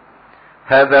تسمعون.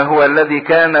 هذا هو الذي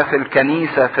كان في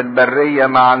الكنيسة في البرية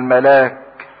مع الملاك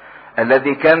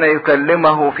الذي كان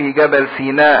يكلمه في جبل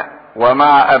سيناء،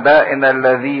 ومع أبائنا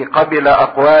الذي قبل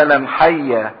أقوالا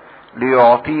حية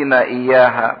ليعطينا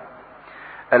إياها،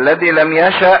 الذي لم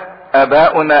يشأ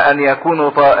أباؤنا أن يكونوا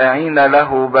طائعين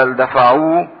له، بل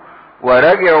دفعوه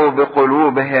ورجعوا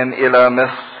بقلوبهم إلى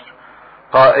مصر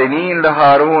قائلين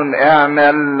لهارون: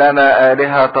 اعمل لنا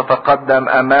آلهة تتقدم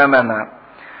أمامنا،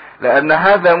 لأن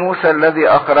هذا موسى الذي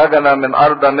أخرجنا من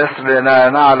أرض مصر لا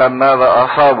نعلم ماذا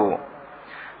أصابوا.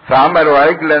 فعملوا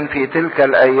عجلا في تلك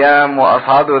الأيام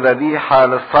وأصعدوا ذبيحة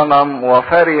للصنم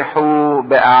وفرحوا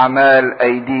بأعمال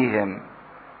أيديهم.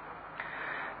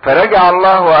 فرجع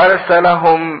الله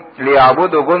وأرسلهم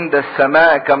ليعبدوا جند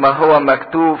السماء كما هو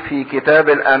مكتوب في كتاب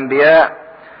الأنبياء: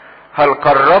 هل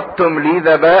قربتم لي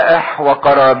ذبائح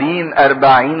وقرابين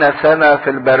 40 سنة في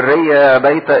البرية يا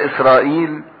بيت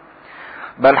إسرائيل؟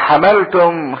 بل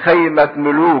حملتم خيمة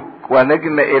ملوك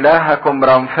ونجم إلهكم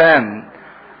رمفان،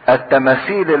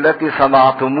 التماثيل التي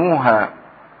صنعتموها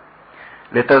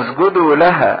لتسجدوا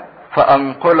لها،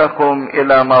 فأنقلكم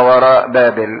إلى ما وراء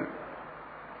بابل.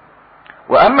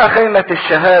 وأما خيمة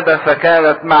الشهادة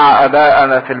فكانت مع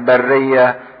أبائنا في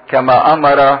البرية كما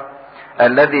أمر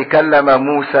الذي كلم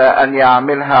موسى أن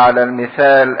يعملها على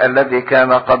المثال الذي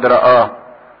كان قد رآه،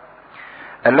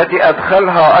 التي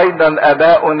أدخلها أيضا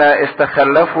أباؤنا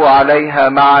استخلفوا عليها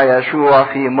مع يشوع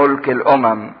في ملك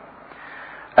الأمم،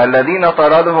 الذين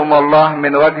طردهم الله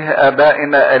من وجه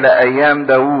آبائنا إلى أيام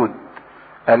داود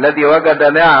الذي وجد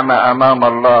نعمة أمام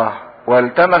الله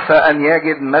والتمس أن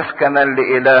يجد مسكنا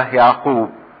لإله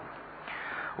يعقوب.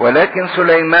 ولكن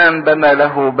سليمان بنى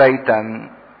له بيتا،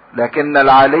 لكن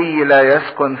العلي لا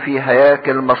يسكن في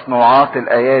هياكل مصنوعات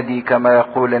الأيادي كما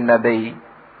يقول النبي: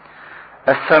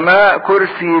 السماء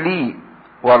كرسي لي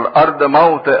والأرض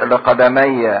موطئ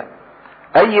لقدمي،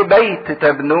 أي بيت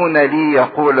تبنون لي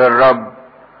يقول الرب،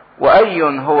 وأي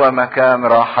هو مكان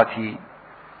راحتي؟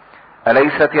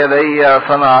 أليست يدي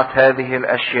صنعت هذه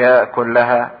الأشياء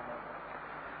كلها؟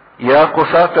 يا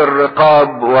قساة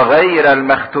الرقاب وغير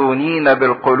المختونين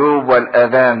بالقلوب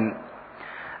والآذان،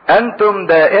 انتم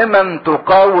دائما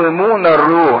تقاومون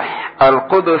الروح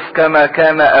القدس كما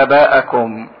كان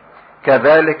اباءكم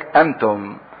كذلك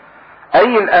انتم،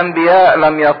 اي الانبياء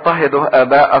لم يضطهدوا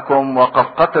اباءكم وقد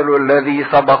قتلوا الذي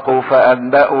سبقوا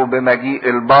فانبأوا بمجيء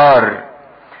البار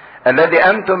الذي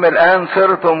انتم الان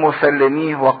صرتم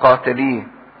مسلميه وقاتليه،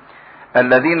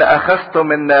 الذين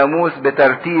اخذتم الناموس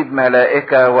بترتيب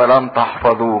ملائكة ولم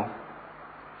تحفظوه.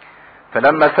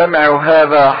 فلما سمعوا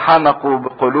هذا حنقوا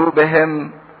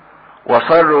بقلوبهم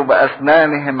وصروا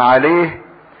باسنانهم عليه،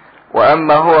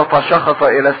 واما هو فشخص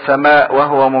الى السماء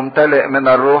وهو ممتلئ من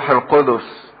الروح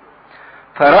القدس،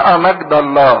 فرأى مجد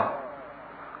الله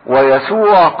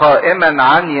ويسوع قائما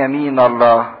عن يمين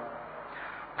الله،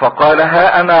 فقال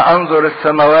ها انا انظر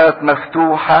السماوات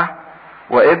مفتوحة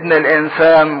وابن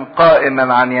الانسان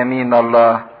قائما عن يمين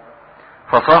الله.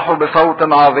 فصاحوا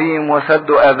بصوت عظيم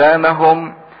وسدوا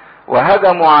اذانهم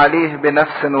وهجموا عليه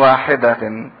بنفس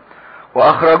واحدة،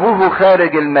 واخرجوه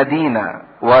خارج المدينة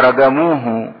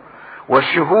ورجموه،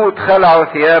 والشهود خلعوا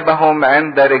ثيابهم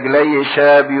عند رجلي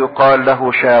شاب يقال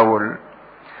له شاول.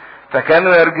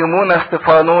 فكانوا يرجمون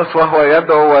استفانوس وهو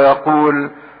يدعو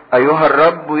ويقول ايها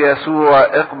الرب يسوع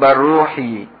اقبل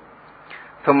روحي،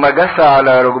 ثم جثى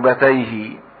على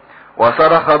ركبتيه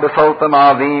وصرخ بصوت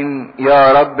عظيم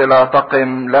يا رب لا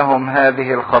تقم لهم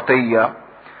هذه الخطية.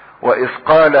 واذ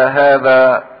قال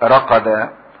هذا رقد،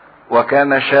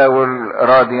 وكان شاول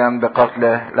راضيا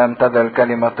بقتله. لم تزل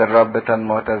كلمة الرب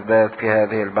تنمو وتزداد في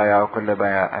هذه البيعة وكل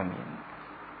بيعة امين.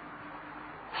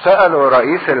 سألوا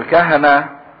رئيس الكهنة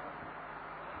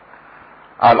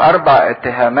على الاربع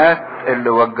اتهامات اللي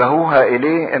وجهوها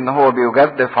اليه ان هو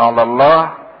بيجدف على الله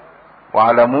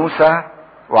وعلى موسى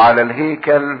وعلى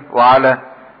الهيكل وعلى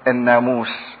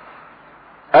الناموس.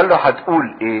 قال له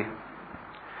هتقول ايه؟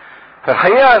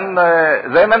 فالحقيقة ان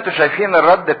زي ما انتم شايفين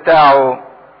الرد بتاعه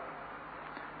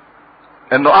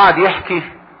انه قاعد يحكي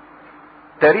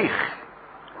تاريخ،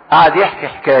 قاعد يحكي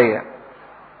حكاية،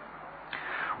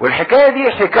 والحكاية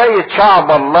دي حكاية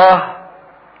شعب الله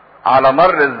على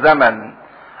مر الزمن،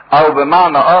 او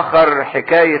بمعنى اخر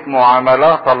حكاية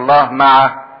معاملات الله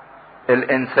مع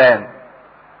الانسان.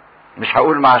 مش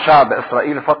هقول مع شعب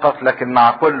اسرائيل فقط، لكن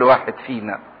مع كل واحد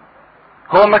فينا.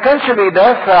 هو ما كانش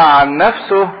بيدافع عن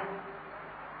نفسه،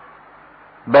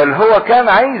 بل هو كان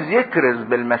عايز يكرز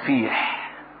بالمسيح،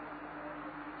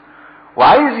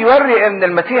 وعايز يوري ان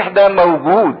المسيح ده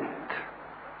موجود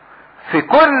في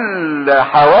كل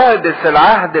حوادث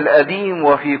العهد القديم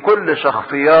وفي كل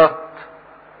شخصيات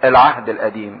العهد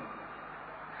القديم.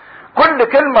 كل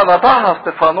كلمة نطقها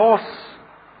استفانوس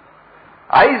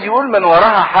عايز يقول من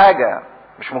وراها حاجة،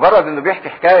 مش مجرد انه بيحكي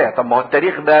حكاية. طب ما هو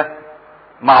التاريخ ده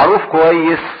معروف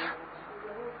كويس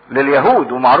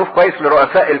لليهود ومعروف كويس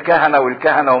لرؤساء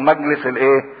الكهنة ومجلس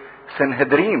الايه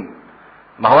سنهدريم،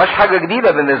 ما هواش حاجة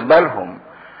جديدة بالنسبة لهم.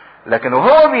 لكن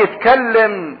وهو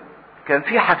بيتكلم كان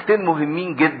في حاجتين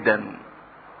مهمين جدا: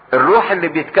 الروح اللي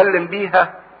بيتكلم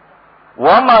بيها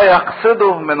وما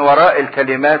يقصده من وراء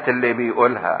الكلمات اللي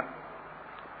بيقولها.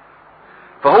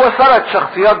 فهو سرد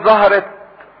شخصيات ظهرت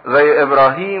زي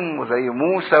ابراهيم وزي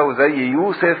موسى وزي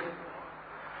يوسف،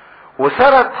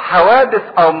 وسرد حوادث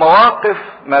او مواقف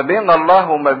ما بين الله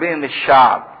وما بين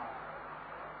الشعب،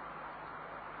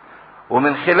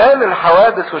 ومن خلال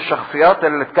الحوادث والشخصيات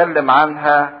اللي اتكلم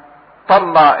عنها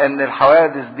طلع ان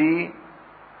الحوادث دي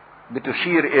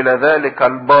بتشير الى ذلك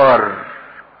البار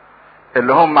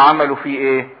اللي هم عملوا فيه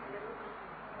ايه؟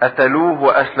 قتلوه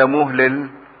واسلموه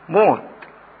للموت،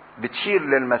 بتشير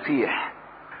للمسيح.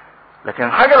 لكن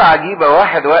الحاجة العجيبة،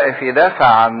 واحد واقف يدافع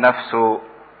عن نفسه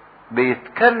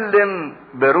بيتكلم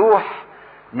بروح،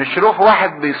 مش روح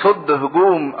واحد بيصد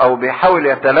هجوم او بيحاول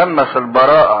يتلمس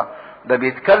البراءة، ده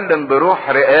بيتكلم بروح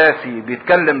رئاسي،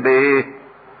 بيتكلم بايه؟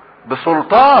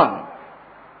 بسلطان،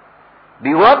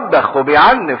 بيوبخ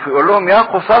وبيعنف ويقول لهم يا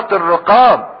قساة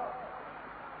الرقاب،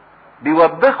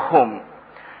 بيوبخهم،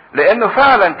 لانه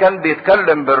فعلا كان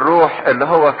بيتكلم بالروح اللي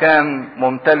هو كان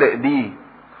ممتلئ بيه.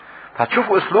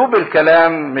 هتشوفوا اسلوب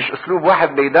الكلام مش اسلوب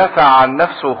واحد بيدافع عن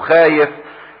نفسه خايف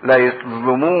لا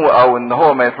يظلموه او ان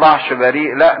هو ما يطلعش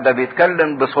بريء، لا ده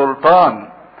بيتكلم بسلطان.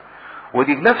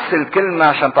 ودي نفس الكلمة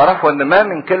عشان تعرفوا ان ما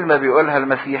من كلمة بيقولها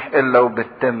المسيح الا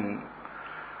وبتتم.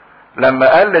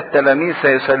 لما قال للتلاميذ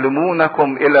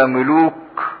سيسلمونكم الى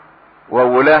ملوك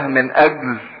وولاه من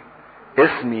اجل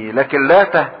اسمي، لكن لا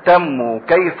تهتموا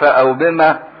كيف او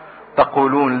بما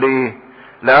تقولون. ليه؟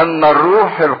 لان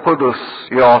الروح القدس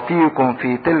يعطيكم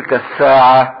في تلك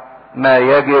الساعة ما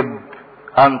يجب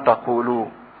ان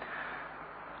تقولوه.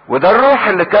 وده الروح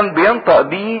اللي كان بينطق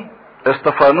بيه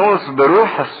استفانوس،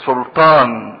 بروح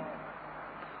السلطان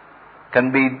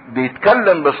كان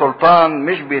بيتكلم بسلطان،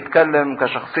 مش بيتكلم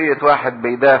كشخصية واحد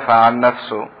بيدافع عن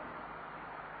نفسه.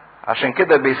 عشان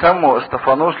كده بيسموا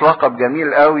استفانوس لقب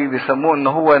جميل قوي، بيسموه ان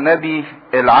هو نبي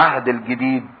العهد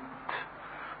الجديد،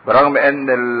 برغم ان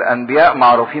الانبياء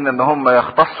معروفين ان هم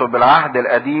يختصوا بالعهد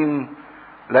القديم،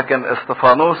 لكن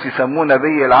استفانوس يسموه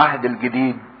نبي العهد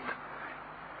الجديد.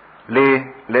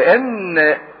 ليه؟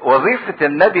 لان وظيفة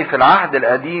النبي في العهد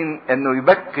القديم انه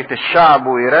يبكت الشعب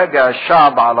ويراجع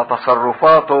الشعب على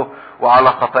تصرفاته وعلى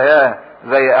خطاياه،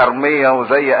 زي ارميا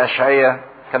وزي اشعيا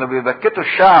كانوا بيبكتوا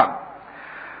الشعب.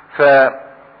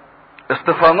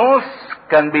 فاستفانوس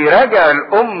كان بيراجع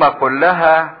الامة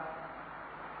كلها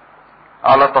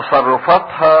على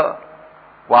تصرفاتها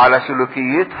وعلى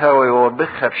سلوكيتها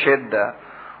ويوبخها بشدة.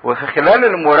 وفي خلال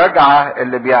المراجعة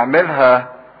اللي بيعملها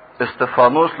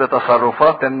استفانوس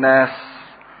لتصرفات الناس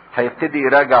هيبتدي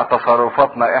يراجع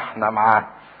تصرفاتنا احنا معاه.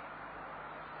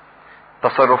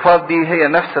 التصرفات دي هي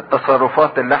نفس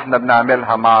التصرفات اللي احنا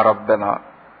بنعملها مع ربنا.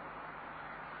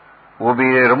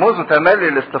 وبيرمزوا تملي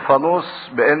لاستفانوس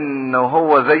بانه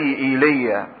هو زي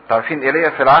ايليا. تعرفين ايليا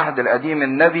في العهد القديم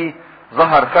النبي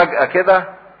ظهر فجأة كده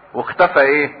واختفى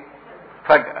ايه؟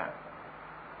 فجأة.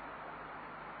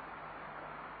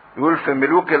 يقول في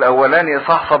ملوك الاولاني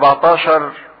اصحاح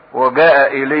 17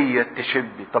 وجاء ايليا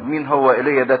التشبي. طب مين هو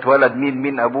ايليا ده؟ اتولد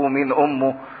مين ابوه مين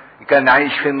امه كان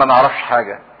عايش فين؟ ما نعرفش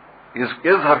حاجة.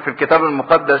 يظهر في الكتاب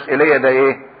المقدس ايليا ده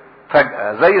ايه؟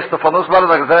 فجأة. زي استفانوس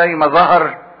برضك زي ما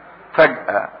ظهر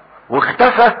فجأة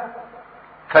واختفى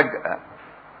فجأة.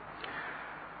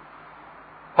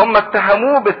 هم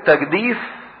اتهموه بالتجديف،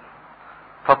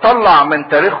 فطلع من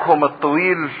تاريخهم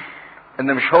الطويل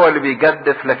ان مش هو اللي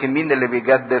بيجدف، لكن مين اللي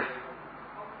بيجدف؟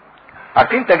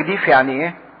 عارفين تجديف يعني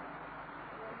ايه؟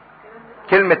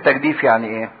 كلمة تجديف يعني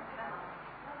ايه؟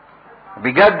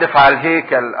 بيجدف على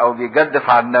الهيكل او بيجدف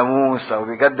على الناموس او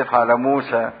بيجدف على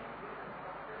موسى.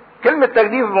 كلمة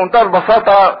تجديف بمنتهى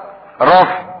البساطة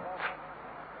رفض،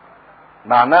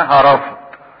 معناها رفض.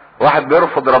 واحد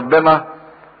بيرفض ربنا،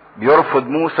 بيرفض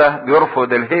موسى،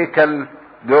 بيرفض الهيكل،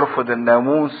 بيرفض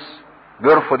الناموس،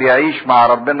 بيرفض يعيش مع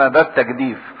ربنا. ده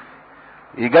التجديف.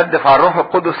 يجدف على الروح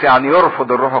القدس يعني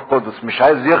يرفض الروح القدس، مش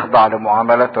عايز يخضع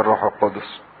لمعاملات الروح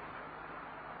القدس.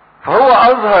 فهو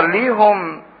اظهر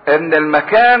ليهم ان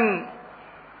المكان،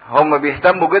 هم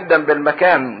بيهتموا جدا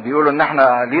بالمكان، بيقولوا ان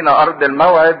احنا لينا ارض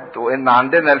الموعد وان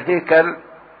عندنا الهيكل.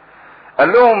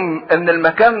 قال لهم ان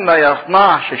المكان ما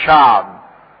يصنعش شعب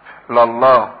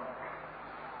لله،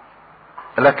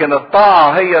 لكن الطاعة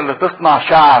هي اللي تصنع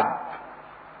شعب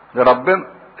لربنا.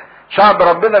 شعب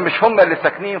ربنا مش هم اللي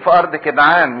ساكنين في ارض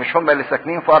كنعان، مش هم اللي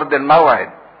ساكنين في ارض الموعد.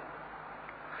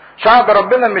 شعب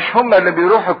ربنا مش هم اللي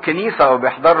بيروحوا الكنيسة او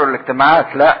بيحضروا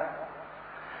الاجتماعات، لا،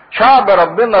 شعب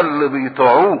ربنا اللي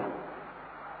بيطيعوه.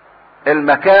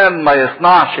 المكان ما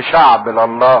يصنعش شعب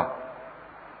لله،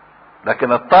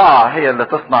 لكن الطاعة هي اللي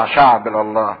تصنع شعب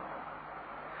لله.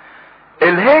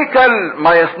 الهيكل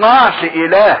ما يصنعش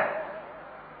اله،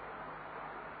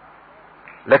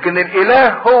 لكن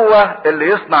الاله هو اللي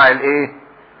يصنع الايه؟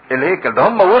 الهيكل. ده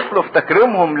هم وصلوا في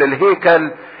تكريمهم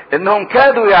للهيكل انهم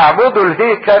كادوا يعبدوا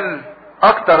الهيكل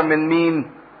اكتر من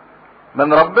مين؟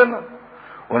 من ربنا.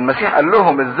 والمسيح قال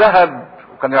لهم الذهب،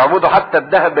 وكانوا يعبدوا حتى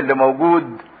الذهب اللي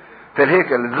موجود في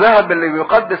الهيكل. الذهب اللي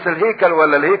بيقدس الهيكل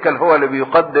ولا الهيكل هو اللي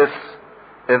بيقدس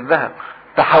الذهب؟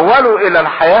 تحولوا الى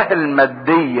الحياة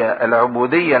المادية،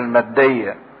 العبودية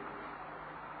المادية.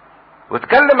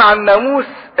 واتكلم عن الناموس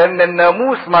ان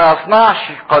الناموس ما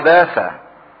يصنعش قداسة.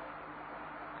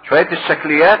 شوية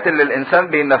الشكليات اللي الانسان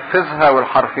بينفذها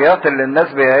والحرفيات اللي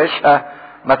الناس بيعيشها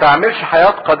ما تعملش حياة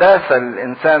قداسة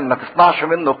للانسان، ما تصنعش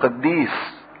منه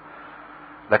قديس.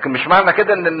 لكن مش معنى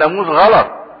كده ان الناموس غلط.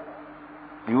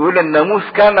 يقول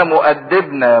الناموس كان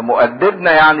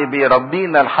مؤدبنا يعني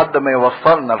بيربينا لحد ما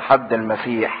يوصلنا لحد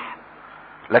المسيح.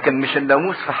 لكن مش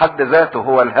الناموس في حد ذاته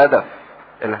هو الهدف.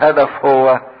 الهدف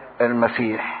هو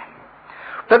المسيح.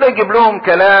 ابتدى يجيب لهم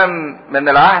كلام من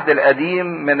العهد القديم،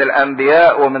 من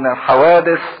الانبياء ومن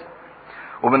الحوادث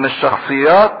ومن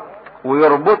الشخصيات،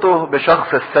 ويربطه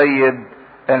بشخص السيد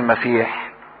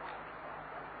المسيح.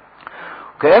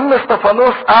 كأن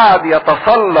استفانوس قاعد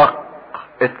يتسلق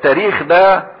التاريخ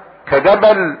ده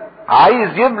كجبل،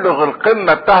 عايز يبلغ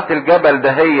القمة بتاعت الجبل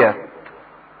دهيت.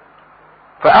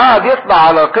 فقعد يطلع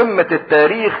على قمة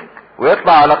التاريخ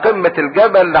ويطلع على قمة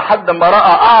الجبل لحد ما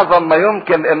رأى اعظم ما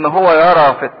يمكن ان هو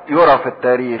يرى في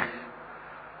التاريخ.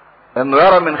 انه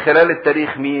يرى من خلال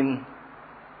التاريخ مين؟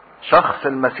 شخص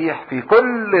المسيح في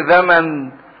كل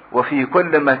زمن وفي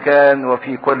كل مكان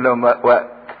وفي كل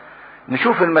وقت.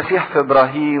 نشوف المسيح في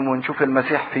ابراهيم، ونشوف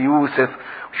المسيح في يوسف،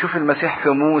 نشوف المسيح في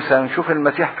موسى، نشوف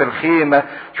المسيح في الخيمة،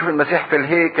 نشوف المسيح في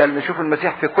الهيكل، نشوف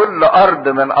المسيح في كل أرض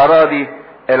من أراضي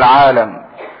العالم.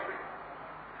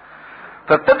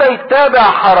 فابتدى يتابع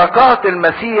حركات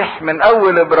المسيح من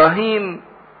أول إبراهيم،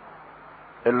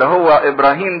 اللي هو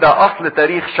إبراهيم ده أصل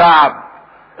تاريخ شعب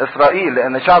إسرائيل،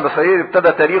 لأن شعب إسرائيل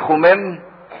ابتدى تاريخه من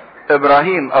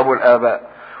إبراهيم أبو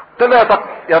الآباء. ابتدى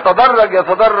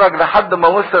يتدرج لحد ما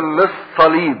وصل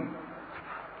للصليب،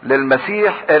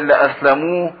 للمسيح اللي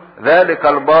أسلموه، ذلك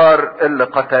البار اللي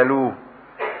قتلوه.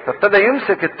 فابتدى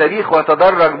يمسك التاريخ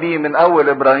ويتدرج بيه من أول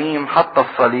إبراهيم حتى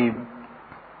الصليب.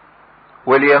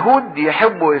 واليهود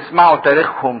يحبوا يسمعوا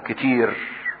تاريخهم كتير،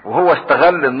 وهو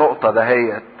استغل النقطة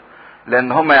دهيت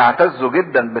لأن هم يعتزوا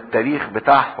جدا بالتاريخ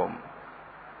بتاعهم.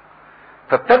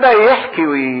 فابتدى يحكي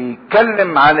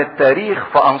ويتكلم عن التاريخ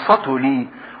فأنصتوا ليه،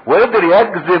 وقدر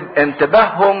يجذب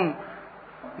انتباههم.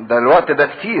 ده الوقت ده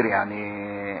كتير،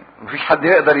 يعني مفيش حد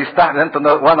يقدر يستحمل. انت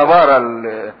وانا بقرا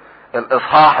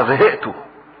الاصحاح زهقته،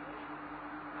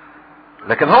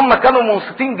 لكن هم كانوا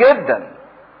منصتين جدا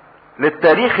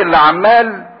للتاريخ اللي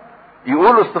عمال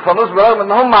يقولوا استفانوس، برغم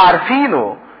ان هم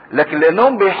عارفينه، لكن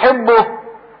لانهم بيحبوا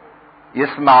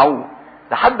يسمعوه.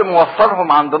 لحد ما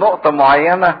وصلهم عند نقطة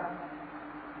معينة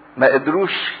ما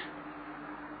قدروش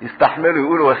يستحملوا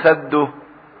يقولوا وسدوا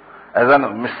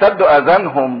اذانهم. مش سدوا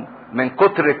اذانهم من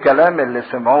كتر الكلام اللي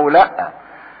سمعوه، لا،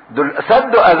 دول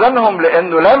سدوا اذانهم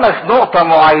لانه لمس نقطة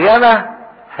معينة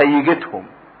هيجتهم.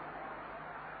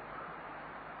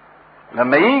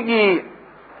 لما يجي،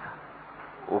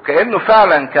 وكأنه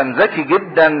فعلا كان ذكي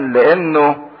جدا،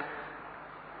 لانه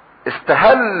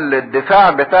استهل الدفاع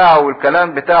بتاعه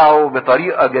والكلام بتاعه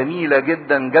بطريقة جميلة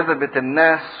جدا، جذبت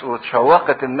الناس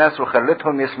وتشوقت الناس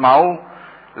وخلتهم يسمعوه،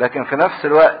 لكن في نفس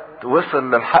الوقت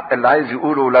وصل للحق اللي عايز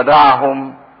يقوله،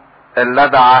 لدعهم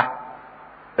اللدعة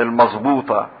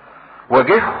المظبوطة،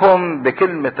 وجههم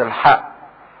بكلمة الحق.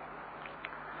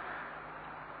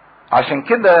 عشان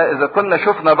كده اذا كنا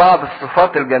شفنا بعض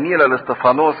الصفات الجميلة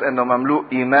لاستفانوس، انه مملوء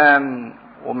ايمان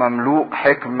ومملوء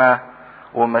حكمة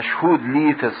ومشهود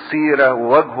ليه في السيرة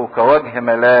ووجهه كوجه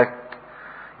ملاك،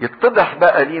 يتضح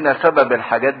بقى لينا سبب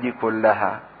الحاجات دي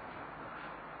كلها.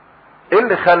 ايه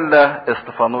اللي خلى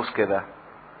استفانوس كده؟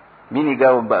 مين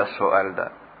يجاوب بقى السؤال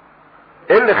ده؟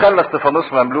 ايه اللي خلى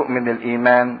استفانوس مملوء من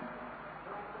الايمان؟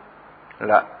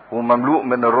 لا، ومملوء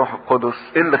من الروح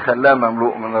القدس. ايه اللي خلاه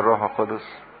مملوء من الروح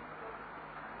القدس؟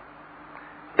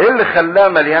 ايه اللي خلاه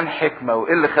مليان حكمة؟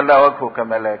 وايه اللي خلاه وجهه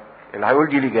كملاك؟ اللي هيقول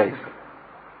دي ليه جايزة.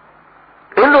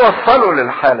 ايه اللي وصله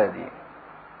للحالة دي؟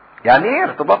 يعني ايه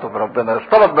ارتباطه بربنا؟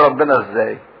 ارتبط بربنا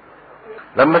ازاي؟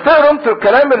 لما تقروا انتوا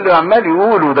الكلام اللي عمال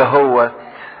يقوله ده، هو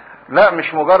لا،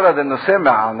 مش مجرد انه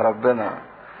سمع عن ربنا،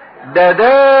 ده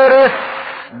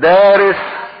دارس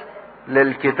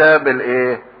للكتاب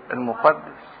الايه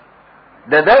المقدس.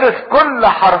 ده دارس كل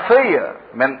حرفية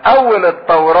من اول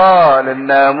التوراة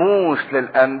للناموس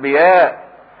للانبياء.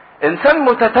 انسان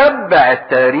متتبع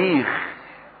التاريخ،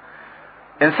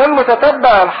 انسان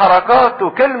متتبع الحركات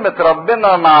وكلمة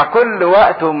ربنا مع كل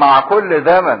وقت ومع كل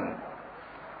زمن.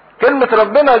 كلمة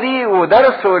ربنا دي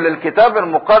ودرسه للكتاب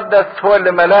المقدس هو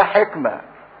اللي ملاه حكمة،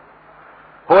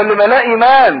 هو اللي ملاه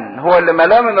ايمان، هو اللي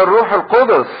ملاه من الروح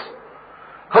القدس،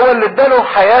 هو اللي اداله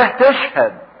حياة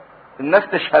تشهد الناس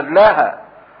تشهد لها،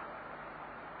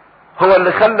 هو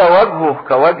اللي خلى وجهه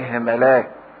كوجه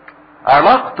ملاك،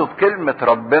 علاقته بكلمة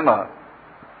ربنا.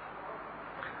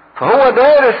 فهو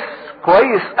دارس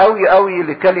كويس قوي قوي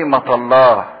لكلمة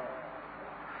الله،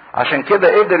 عشان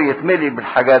كده قدر يتملي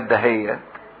بالحاجات دهيت.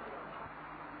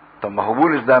 طب ما هو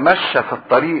بولس ده مشى في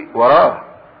الطريق وراه،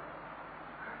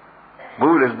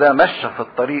 بولس ده مشى في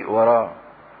الطريق وراه.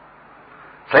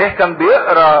 صحيح كان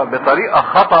بيقرا بطريقة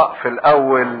خطأ في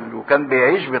الأول، وكان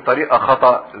بيعيش بطريقة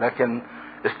خطأ، لكن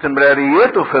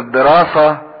استمراريته في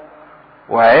الدراسة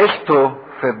وعيشته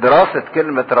في دراسة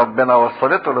كلمة ربنا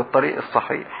وصلته للطريق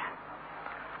الصحيح،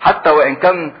 حتى وإن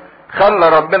كان خلى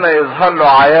ربنا يظهر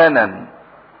له عيانا.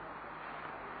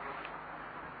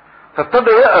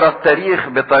 فابتدى يقرا التاريخ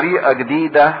بطريقة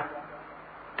جديدة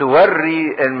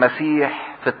توري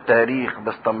المسيح في التاريخ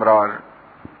باستمرار،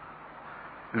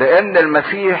 لأن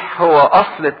المسيح هو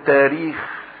أصل التاريخ.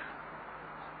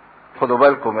 خدوا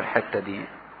بالكم الحتة دي،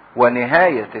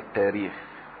 ونهاية التاريخ.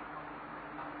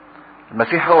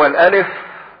 المسيح هو الألف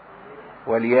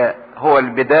والياء، هو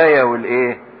البداية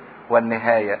والإيه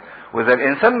والنهاية. وإذا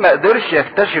الإنسان ما قدرش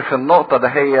يكتشف النقطة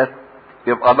دهيت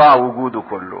يبقى ضاع وجوده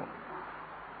كله.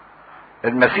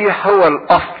 المسيح هو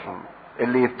الأصل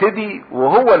اللي يبتدي،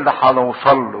 وهو اللي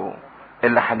هنوصل له،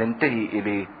 اللي هننتهي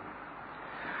إليه.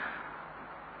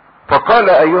 فقال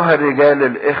أيها الرجال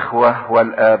الإخوة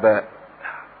والآباء،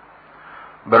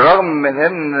 بالرغم من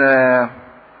ان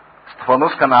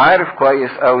استفانوس كان عارف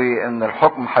كويس قوي ان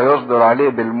الحكم هيصدر عليه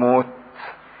بالموت،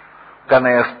 كان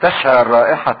يستشعر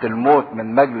رائحة الموت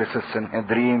من مجلس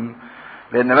السنهدرين،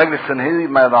 لان مجلس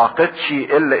السنهدرين ما ينعقدش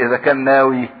الا اذا كان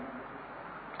ناوي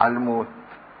على الموت.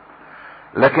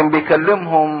 لكن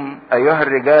بيكلمهم ايها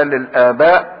الرجال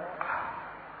الاباء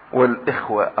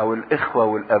والاخوة، او الاخوة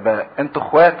والاباء، انتوا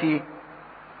اخواتي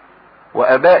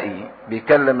وابائي.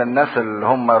 بيكلم الناس اللي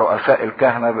هم رؤساء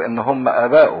الكهنة بان هم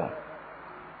ابائه.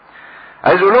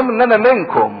 عايز اقول لهم ان انا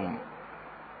منكم،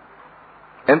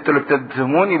 انتوا اللي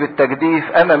بتتهموني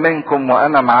بالتجديف، انا منكم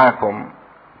وانا معاكم.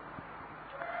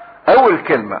 اول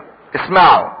كلمة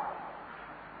اسمعوا،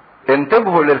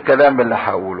 انتبهوا للكلام اللي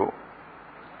هقوله.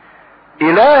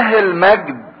 اله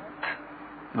المجد،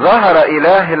 ظهر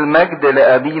اله المجد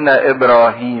لابينا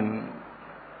ابراهيم.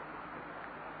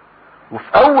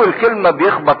 وفي اول كلمة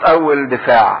بيخبط اول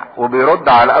دفاع وبيرد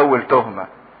على اول تهمة.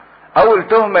 اول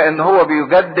تهمة ان هو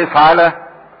بيجدف على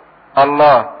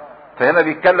الله، فهنا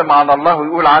بيتكلم عن الله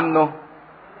ويقول عنه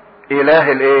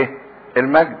اله الايه؟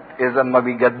 المجد. اذا ما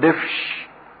بيجدفش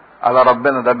على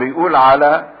ربنا، ده بيقول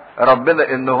على ربنا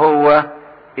ان هو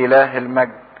اله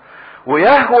المجد.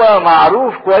 ويهوى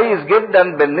معروف كويس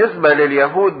جدا بالنسبة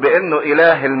لليهود بانه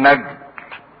اله المجد.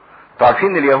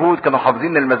 عارفين اليهود كانوا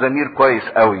حافظين المزامير كويس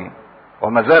قوي،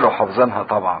 وما زالوا حافظينها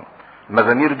طبعا.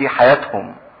 المزامير دي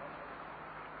حياتهم،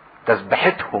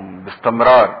 تسبحتهم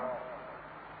باستمرار.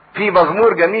 في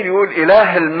مزمور جميل يقول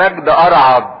اله المجد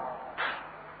ارعد،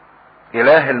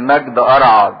 اله المجد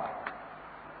ارعد.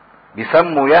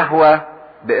 بيسموا يهوى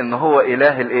بان هو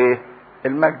اله الايه؟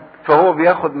 المجد. فهو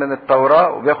بياخد من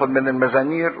التوراة وبياخد من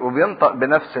المزامير وبينطق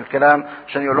بنفس الكلام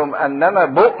عشان يقول لهم ان انا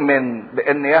بؤمن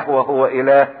بان يهوى هو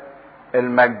اله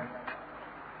المجد.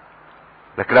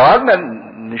 لكن لو قعدنا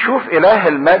نشوف اله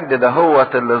المجد ده هو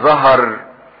اللي ظهر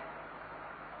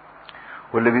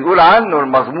واللي بيقول عنه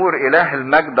المزمور اله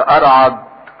المجد ارعد.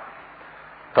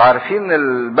 تعرفين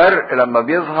البرق لما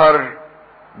بيظهر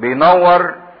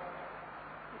بينور،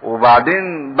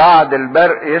 وبعدين بعد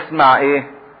البرق يسمع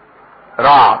ايه؟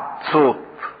 رعد، صوت.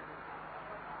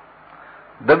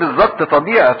 ده بالظبط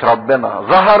طبيعة ربنا.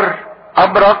 ظهر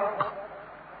ابرق،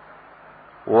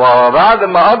 وبعد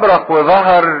ما ابرق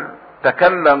وظهر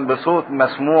تكلم بصوت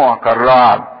مسموع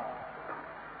كالرعد.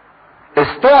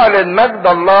 استعلن مجد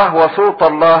الله وصوت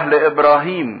الله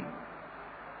لابراهيم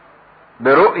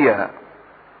برؤيا.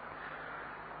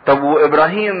 طب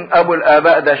وابراهيم ابو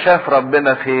الاباء ده شاف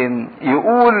ربنا فين؟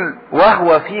 يقول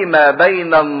وهو فيما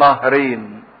بين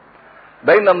النهرين.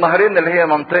 بين النهرين اللي هي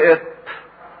منطقة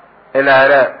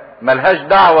العراق، ملهاش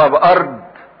دعوة بارض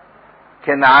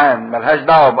كنعان، ملهاش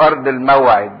دعوة بارض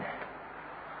الموعد.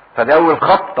 فدي اول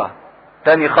خطة.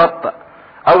 تاني خطة،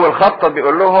 اول خطة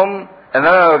بيقول لهم ان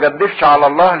انا ما بجدفش على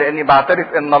الله لاني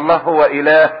بعترف ان الله هو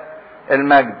اله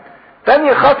المجد.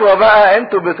 تاني خطوة بقى،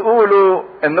 انتوا بتقولوا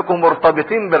انكم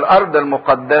مرتبطين بالارض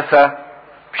المقدسة.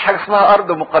 مفيش حاجة اسمها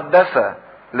ارض مقدسة،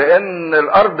 لان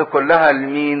الارض كلها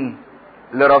لمين؟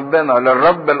 لربنا.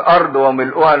 للرب الارض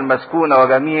وملؤها المسكونة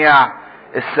وجميع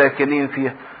الساكنين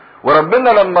فيها. وربنا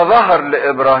لما ظهر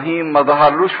لابراهيم ما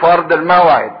ظهرلوش في ارض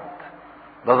الموعد،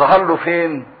 ده ظهر له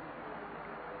فين؟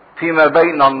 فيما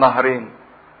بين النهرين.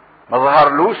 ما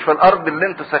ظهرلوش في الارض اللي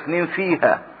انتوا ساكنين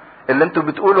فيها، اللي انتوا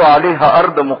بتقولوا عليها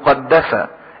ارض مقدسة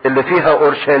اللي فيها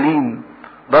اورشليم.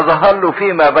 ده ظهر له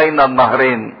فيما بين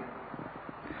النهرين.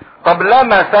 طب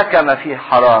لما سكن في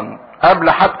حران، قبل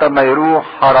حتى ما يروح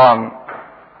حران،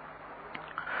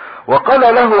 وقال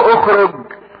له اخرج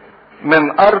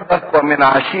من ارضك ومن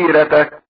عشيرتك